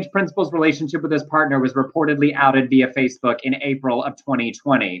unnamed principal's relationship with his partner was reportedly outed via Facebook in April of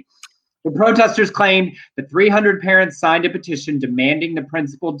 2020. The protesters claimed that 300 parents signed a petition demanding the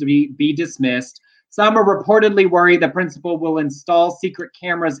principal to be dismissed. Some are reportedly worried the principal will install secret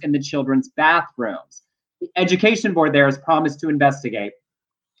cameras in the children's bathrooms. The education board there has promised to investigate.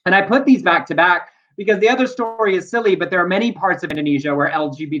 And I put these back to back because the other story is silly, but there are many parts of Indonesia where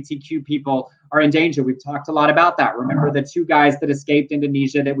LGBTQ people are in danger. We've talked a lot about that. Remember the 2 guys that escaped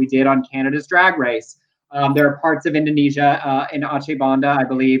Indonesia that we did on Canada's Drag Race. There are parts of Indonesia in Aceh Banda, I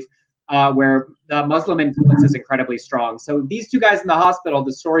believe, where the Muslim influence is incredibly strong. So these 2 guys in the hospital,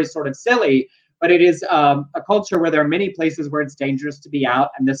 the story is sort of silly, but it is a culture where there are many places where it's dangerous to be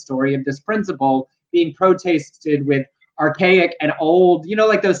out. And the story of this principal being protested with archaic and old,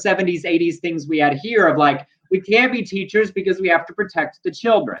 like those 70s, 80s things we had here of we can't be teachers because we have to protect the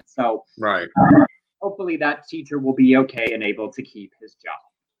children. So right. Hopefully that teacher will be okay and able to keep his job.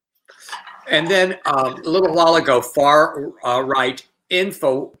 And then a little while ago, far right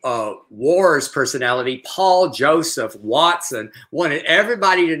InfoWars personality Paul Joseph Watson wanted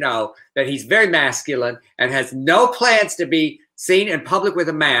everybody to know that he's very masculine and has no plans to be seen in public with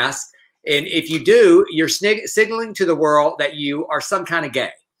a mask. And if you do, you're signaling to the world that you are some kind of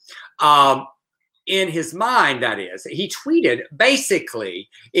gay. In his mind, that is. He tweeted, basically,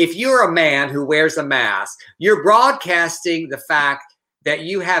 if you're a man who wears a mask, you're broadcasting the fact that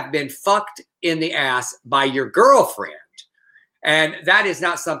you have been fucked in the ass by your girlfriend. And that is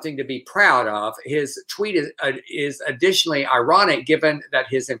not something to be proud of. His tweet is additionally ironic, given that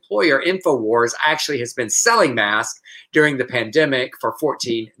his employer, InfoWars, actually has been selling masks during the pandemic for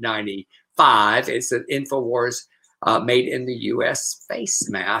 $14.95. It's an InfoWars made in the U.S. face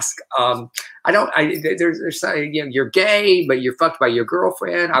mask. There's you're gay, but you're fucked by your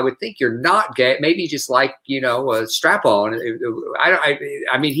girlfriend. I would think you're not gay. Maybe just like, a strap on.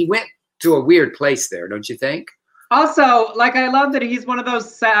 I mean, he went to a weird place there, don't you think? Also, like, I love that he's one of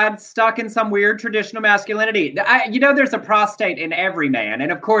those sad, stuck in some weird traditional masculinity. There's a prostate in every man.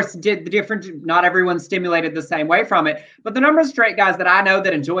 And of course, not everyone's stimulated the same way from it. But the number of straight guys that I know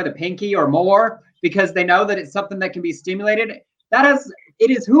that enjoy the pinky or more because they know that it's something that can be stimulated, it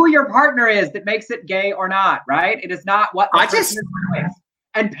is who your partner is that makes it gay or not, right? It is not what the person is doing.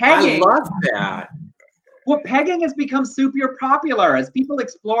 And pegging. I love that. Well, pegging has become super popular as people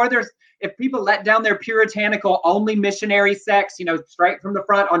explore if people let down their puritanical only missionary sex, straight from the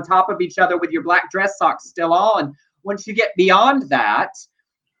front on top of each other with your black dress socks still on. Once you get beyond that,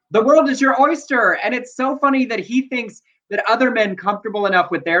 the world is your oyster. And it's so funny that he thinks that other men comfortable enough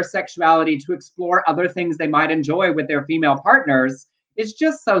with their sexuality to explore other things they might enjoy with their female partners is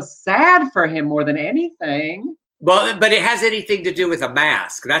just so sad for him more than anything. Well, but it has anything to do with a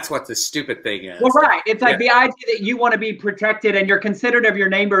mask. That's what the stupid thing is. Well, right. It's like the idea that you want to be protected and you're considerate of your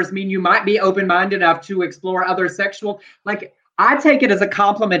neighbors mean you might be open-minded enough to explore other sexual. Like, I take it as a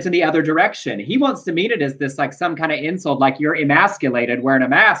compliment in the other direction. He wants to mean it as this, like, some kind of insult, like you're emasculated wearing a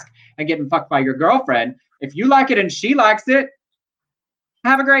mask and getting fucked by your girlfriend. If you like it and she likes it,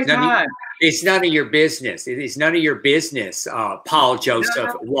 have a great time. It's none of your business. It is none of your business, Paul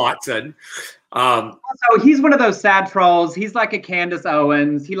Joseph Watson. So he's one of those sad trolls. He's like a Candace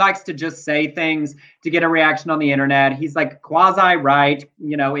Owens. He likes to just say things to get a reaction on the internet. He's like quasi-right,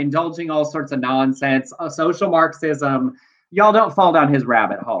 indulging all sorts of nonsense, social Marxism. Y'all don't fall down his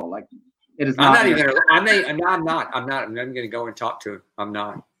rabbit hole. Like, it is not. I'm not. I'm going to go and talk to him. I'm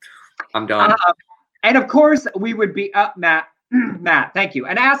not. I'm done. And of course, we would be up, Matt. Matt, thank you.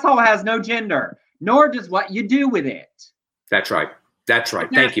 An asshole has no gender, nor does what you do with it. That's right. That's right.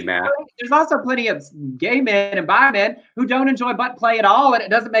 Thank you, Matt. There's also plenty of gay men and bi men who don't enjoy butt play at all, and it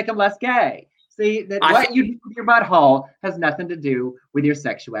doesn't make them less gay. See, what you do with your butthole has nothing to do with your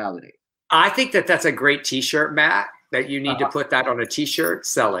sexuality. I think that's a great T-shirt, Matt, that you need to put that on a T-shirt,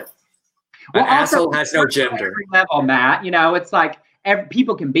 sell it. Well, an asshole has no gender. Every level, Matt, it's like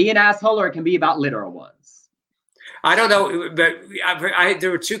people can be an asshole or it can be about literal ones. I don't know, but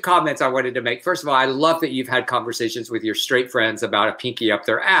there were two comments I wanted to make. First of all, I love that you've had conversations with your straight friends about a pinky up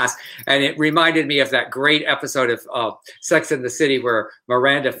their ass. And it reminded me of that great episode of Sex and the City where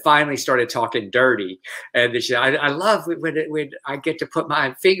Miranda finally started talking dirty. And I love when I get to put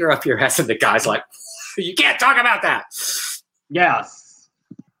my finger up your ass and the guy's like, you can't talk about that. Yes,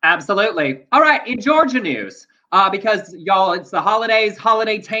 absolutely. All right, in Georgia news, because y'all, it's the holidays,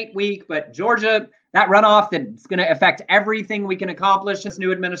 holiday taint week, but Georgia, that runoff that's going to affect everything we can accomplish this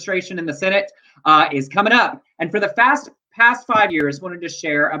new administration in the Senate is coming up. And for the past 5 years, wanted to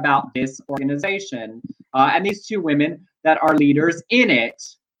share about this organization and these two women that are leaders in it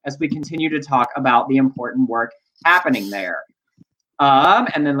as we continue to talk about the important work happening there.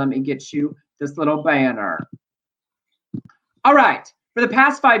 And then let me get you this little banner. All right. For the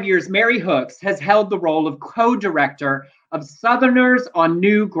past 5 years, Mary Hooks has held the role of co-director of Southerners on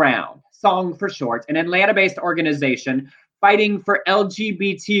New Ground, SONG for short, an Atlanta-based organization fighting for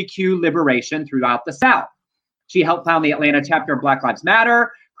LGBTQ liberation throughout the South. She helped found the Atlanta chapter of Black Lives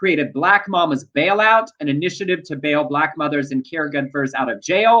Matter, created Black Mama's Bailout, an initiative to bail Black mothers and caregivers out of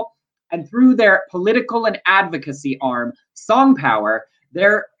jail, and through their political and advocacy arm, Song Power,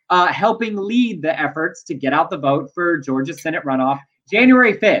 they're helping lead the efforts to get out the vote for Georgia's Senate runoff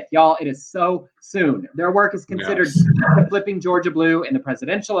January 5th. Y'all, it is so soon. Their work is considered flipping Georgia blue in the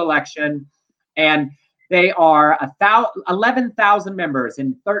presidential election. And they are 11,000 members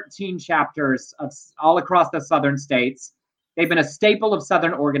in 13 chapters of all across the southern states. They've been a staple of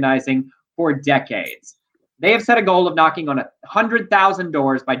Southern organizing for decades. They have set a goal of knocking on 100,000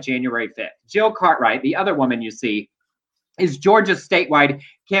 doors by January 5th. Jill Cartwright, the other woman you see, is Georgia's statewide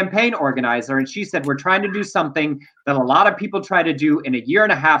campaign organizer. And she said, we're trying to do something that a lot of people try to do in a year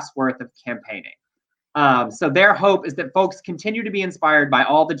and a half's worth of campaigning. So their hope is that folks continue to be inspired by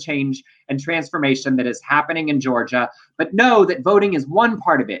all the change and transformation that is happening in Georgia, but know that voting is one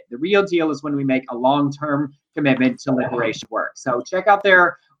part of it. The real deal is when we make a long-term commitment to liberation work. So check out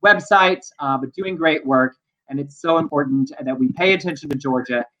their website, but doing great work. And it's so important that we pay attention to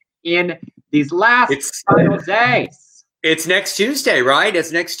Georgia in these last final days. It's next Tuesday, right?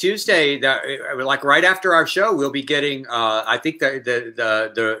 It's next Tuesday. Like right after our show, we'll be getting. I think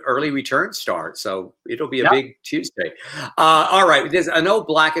the early return start, so it'll be a big Tuesday. All right, there's an old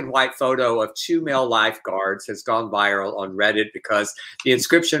black and white photo of 2 male lifeguards has gone viral on Reddit because the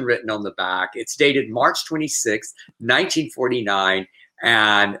inscription written on the back. It's dated March 26, 1949,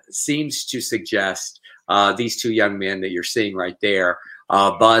 and seems to suggest these 2 young men that you're seeing right there.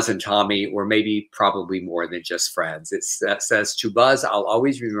 Buzz and Tommy were probably more than just friends. It says, to Buzz, I'll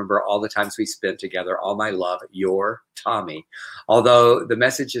always remember all the times we spent together. All my love, your Tommy. Although the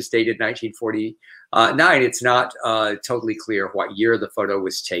message is dated 1949, it's not totally clear what year the photo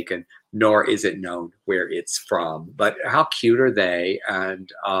was taken, nor is it known where it's from. But how cute are they? And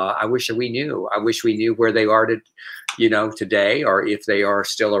I wish we knew. I wish we knew where they are today, or if they are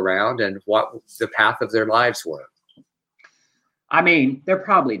still around and what the path of their lives were. I mean, they're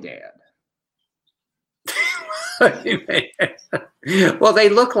probably dead. Well, they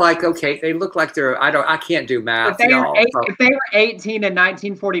look like they're. I can't do math. If they were 18 in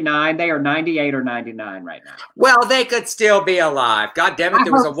 1949, they are 98 or 99 right now. Well, they could still be alive. God damn it,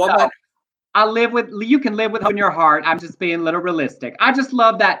 there was a woman. So. You can live with hope in your heart. I'm just being a little realistic. I just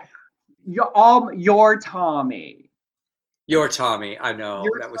love that your Tommy. Your Tommy, I know.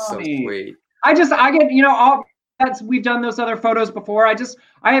 That was Tommy. So sweet. I get, all. We've done those other photos before.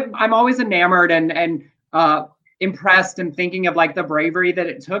 I'm always enamored and impressed and thinking of like the bravery that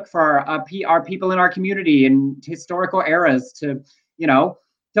it took for our people in our community in historical eras to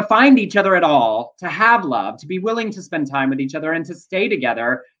find each other at all, to have love, to be willing to spend time with each other and to stay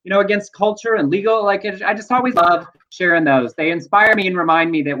together, against culture and legal. I just always love sharing those. They inspire me and remind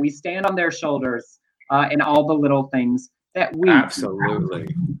me that we stand on their shoulders in all the little things that we absolutely.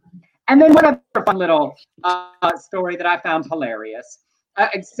 Do. And then one other fun little story that I found hilarious.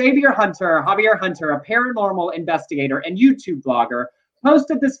 Javier Hunter, a paranormal investigator and YouTube blogger,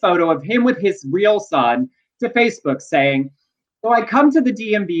 posted this photo of him with his real son to Facebook saying, so I come to the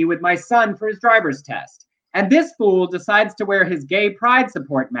DMV with my son for his driver's test, and this fool decides to wear his gay pride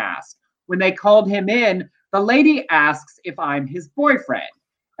support mask. When they called him in, the lady asks if I'm his boyfriend.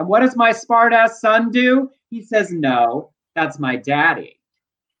 And what does my smart-ass son do? He says, no, that's my daddy.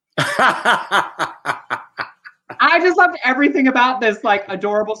 I just loved everything about this like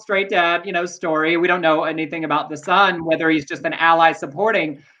adorable straight dad, story. We don't know anything about the son, whether he's just an ally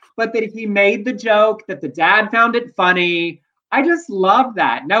supporting, but that he made the joke, that the dad found it funny. I just love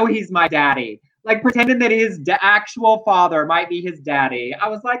that. No, he's my daddy. Like pretending that his actual father might be his daddy. I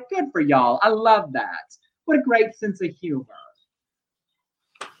was like, good for y'all. I love that. What a great sense of humor.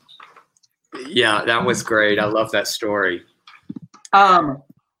 Yeah, that was great. I love that story.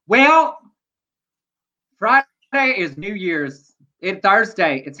 Well, Friday is New Year's. It's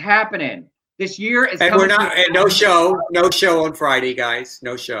Thursday. It's happening. This year is and we're not and no show on Friday, guys.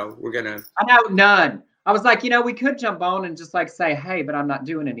 No show. We're gonna. I know none. I was like, we could jump on and just like say, hey, but I'm not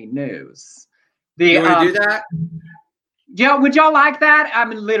doing any news. You want to do that? Yeah, would y'all like that? I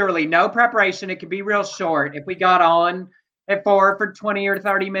mean, literally no preparation. It could be real short. If we got on at 4 for 20 or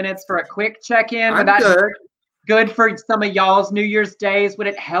 30 minutes for a quick check-in, I'm good. Good for some of y'all's New Year's days. Would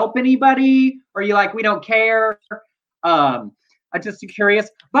it help anybody? Or are you like, we don't care? I'm just curious.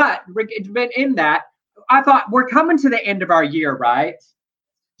 But in that, I thought we're coming to the end of our year, right?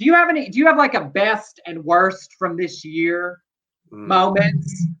 Do you have like a best and worst from this year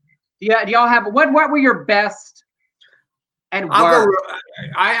moments? Do y'all have, what were your best and worst?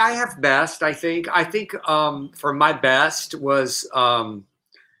 I have best, I think. I think for my best was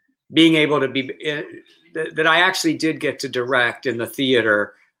being able to be, that I actually did get to direct in the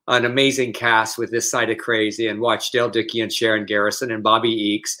theater an amazing cast with This Side of Crazy and watch Dale Dickey and Sharon Garrison and Bobby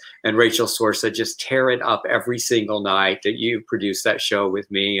Eakes and Rachel Sorsa just tear it up every single night that you produced that show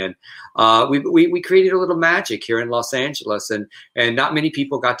with me. And we created a little magic here in Los Angeles, and not many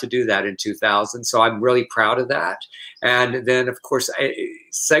people got to do that in 2000. So I'm really proud of that. And then, of course,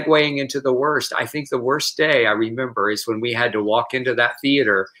 segueing into the worst, I think the worst day I remember is when we had to walk into that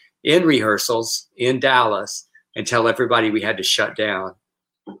theater in rehearsals in Dallas and tell everybody we had to shut down.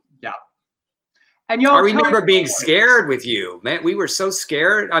 Yeah. And y'all, I remember being scared with you, man. We were so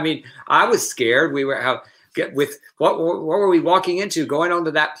scared. I mean, I was scared. We were what were we walking into? Going onto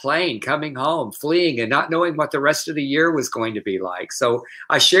that plane, coming home, fleeing, and not knowing what the rest of the year was going to be like. So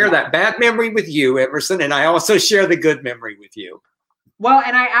I share that bad memory with you, Emerson, and I also share the good memory with you. Well,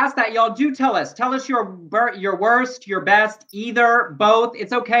 and I asked that y'all do tell us your worst, your best, either, both.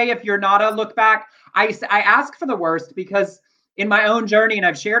 It's okay if you're not a look back. I ask for the worst because in my own journey, and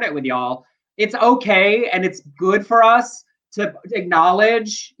I've shared it with y'all, it's okay and it's good for us to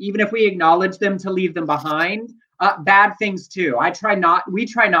acknowledge, even if we acknowledge them, to leave them behind. bad things too. We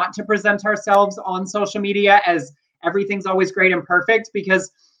try not to present ourselves on social media as everything's always great and perfect,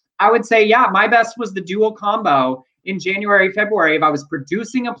 because I would say, yeah, my best was the dual combo in January, February. If I was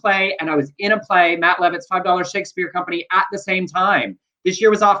producing a play and I was in a play, Matt Levitt's $5 Shakespeare Company, at the same time. This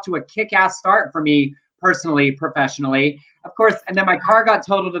year was off to a kick-ass start for me personally, professionally. Of course, and then my car got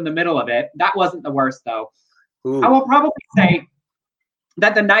totaled in the middle of it. That wasn't the worst though. Ooh. I will probably say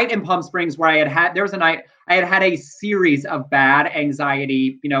that the night in Palm Springs where there was a night I had a series of bad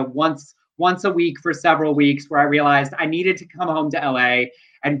anxiety, you know, once a week for several weeks, where I realized I needed to come home to LA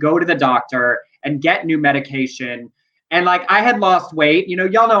and go to the doctor and get new medication. And like, I had lost weight, you know,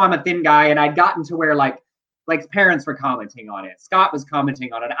 y'all know I'm a thin guy, and I'd gotten to where like parents were commenting on it. Scott was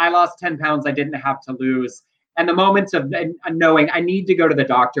commenting on it. I lost 10 pounds I didn't have to lose. And the moment of knowing I need to go to the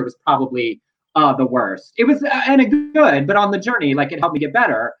doctor was probably the worst. It was and a good, but on the journey, like, it helped me get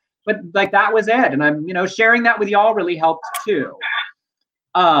better. But like, that was it. And I'm, you know, sharing that with y'all really helped too.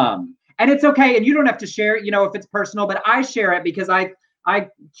 And it's okay. And you don't have to share it, you know, if it's personal, but I share it because I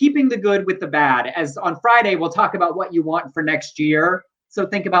keeping the good with the bad. As on Friday, we'll talk about what you want for next year. So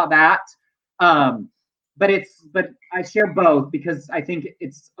think about that. But I share both because I think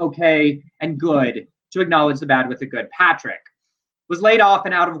it's okay and good to acknowledge the bad with the good. Patrick was laid off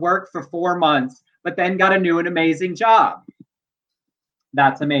and out of work for 4 months, but then got a new and amazing job.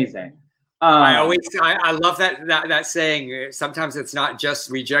 That's amazing. I love that saying. Sometimes it's not just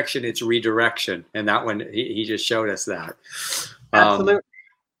rejection, it's redirection. And that one, he just showed us that. Absolutely.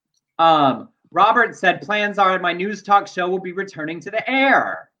 Robert said, plans are my news talk show will be returning to the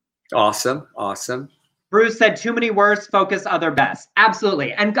air. Awesome. Awesome. Bruce said, too many worst, focus other best.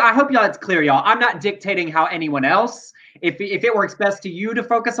 Absolutely. And I hope y'all, it's clear, y'all. I'm not dictating how anyone else. If it works best to you to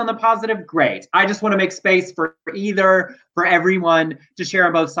focus on the positive, great. I just want to make space for everyone to share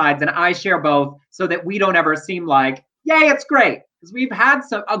on both sides. And I share both so that we don't ever seem like, yay, it's great. Because we've had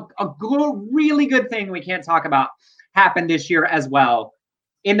really good thing we can't talk about happen this year as well,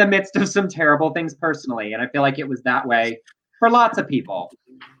 in the midst of some terrible things personally. And I feel like it was that way for lots of people.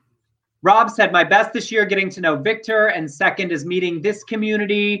 Rob said, my best this year getting to know Victor, and second is meeting this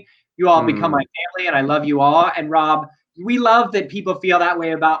community. You all become my family, and I love you all. And Rob, we love that people feel that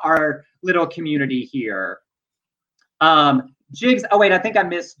way about our little community here. Jigs, oh wait, I think I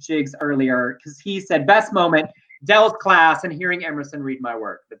missed Jigs earlier because he said, best moment, Dell's class and hearing Emerson read my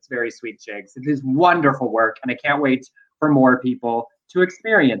work. That's very sweet, Jigs. It is wonderful work, and I can't wait for more people to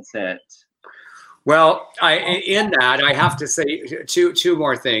experience it. Well, in that, I have to say two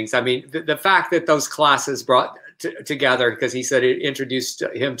more things. I mean, the fact that those classes brought together, because he said it introduced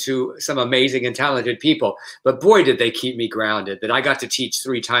him to some amazing and talented people. But boy, did they keep me grounded. That I got to teach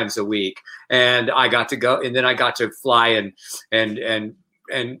 3 times a week, and I got to go, and then I got to fly and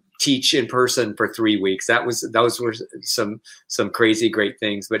teach in person for 3 weeks. Those were some crazy great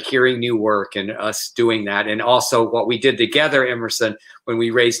things. But hearing new work and us doing that, and also what we did together, Emerson, when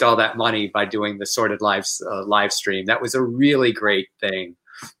we raised all that money by doing the Sorted Lives live stream, that was a really great thing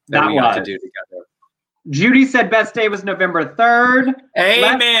that we got to do together. Judy said best day was November 3rd.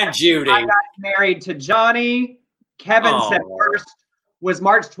 Amen, Judy. I got married to Johnny. Kevin said first was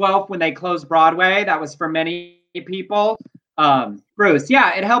March 12th when they closed Broadway. That was for many people. Bruce,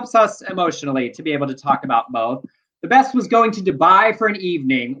 yeah, it helps us emotionally to be able to talk about both. The best was going to Dubai for an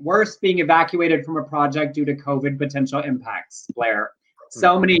evening. Worst, being evacuated from a project due to COVID potential impacts. Blair,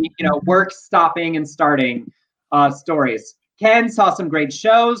 so many, work stopping and starting stories. Ken saw some great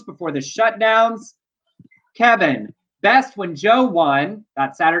shows before the shutdowns. Kevin, best when Joe won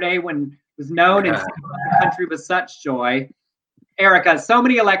that Saturday when it was known and the country with such joy. Erica, so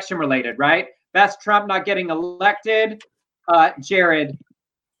many election related, right? Best Trump not getting elected. Jared,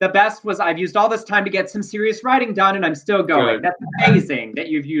 the best was I've used all this time to get some serious writing done and I'm still going. Good. That's amazing that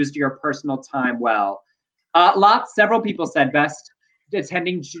you've used your personal time well. Several people said best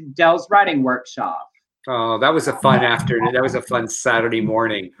attending Dell's writing workshop. Oh, that was a fun afternoon. That was a fun Saturday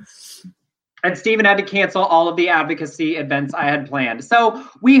morning. And Stephen had to cancel all of the advocacy events I had planned. So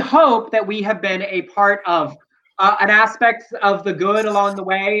we hope that we have been a part of an aspect of the good along the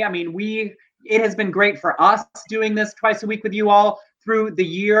way. I mean, it has been great for us doing this twice a week with you all through the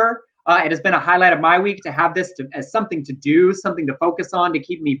year. It has been a highlight of my week to have this as something to do, something to focus on, to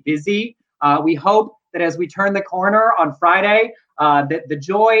keep me busy. We hope that as we turn the corner on Friday, that the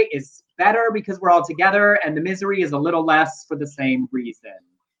joy is better because we're all together and the misery is a little less for the same reason.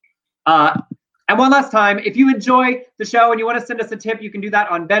 And one last time, if you enjoy the show and you want to send us a tip, you can do that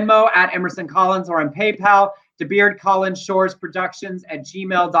on Venmo at Emerson Collins or on PayPal to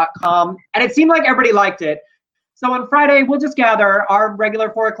beardcollinsshores.productions@gmail.com. And it seemed like everybody liked it. So on Friday, we'll just gather our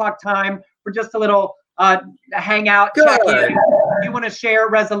regular 4 o'clock time for just a little hang out, Good. check in. If you want to share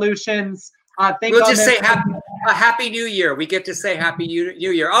resolutions, we'll just say happy New Year. We get to say Happy New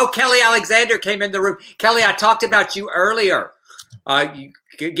Year. Oh, Kelly Alexander came in the room. Kelly, I talked about you earlier. I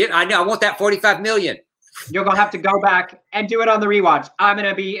know. I want that 45 million. You're gonna have to go back and do it on the rewatch. I'm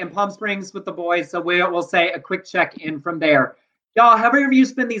gonna be in Palm Springs with the boys, so we'll say a quick check in from there. Y'all, however you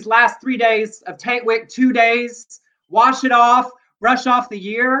spend these last 3 days of Tate Wick, 2 days, wash it off, brush off the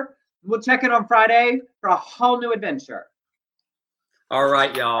year. We'll check in on Friday for a whole new adventure. All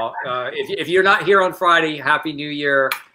right, y'all. If you're not here on Friday, Happy New Year.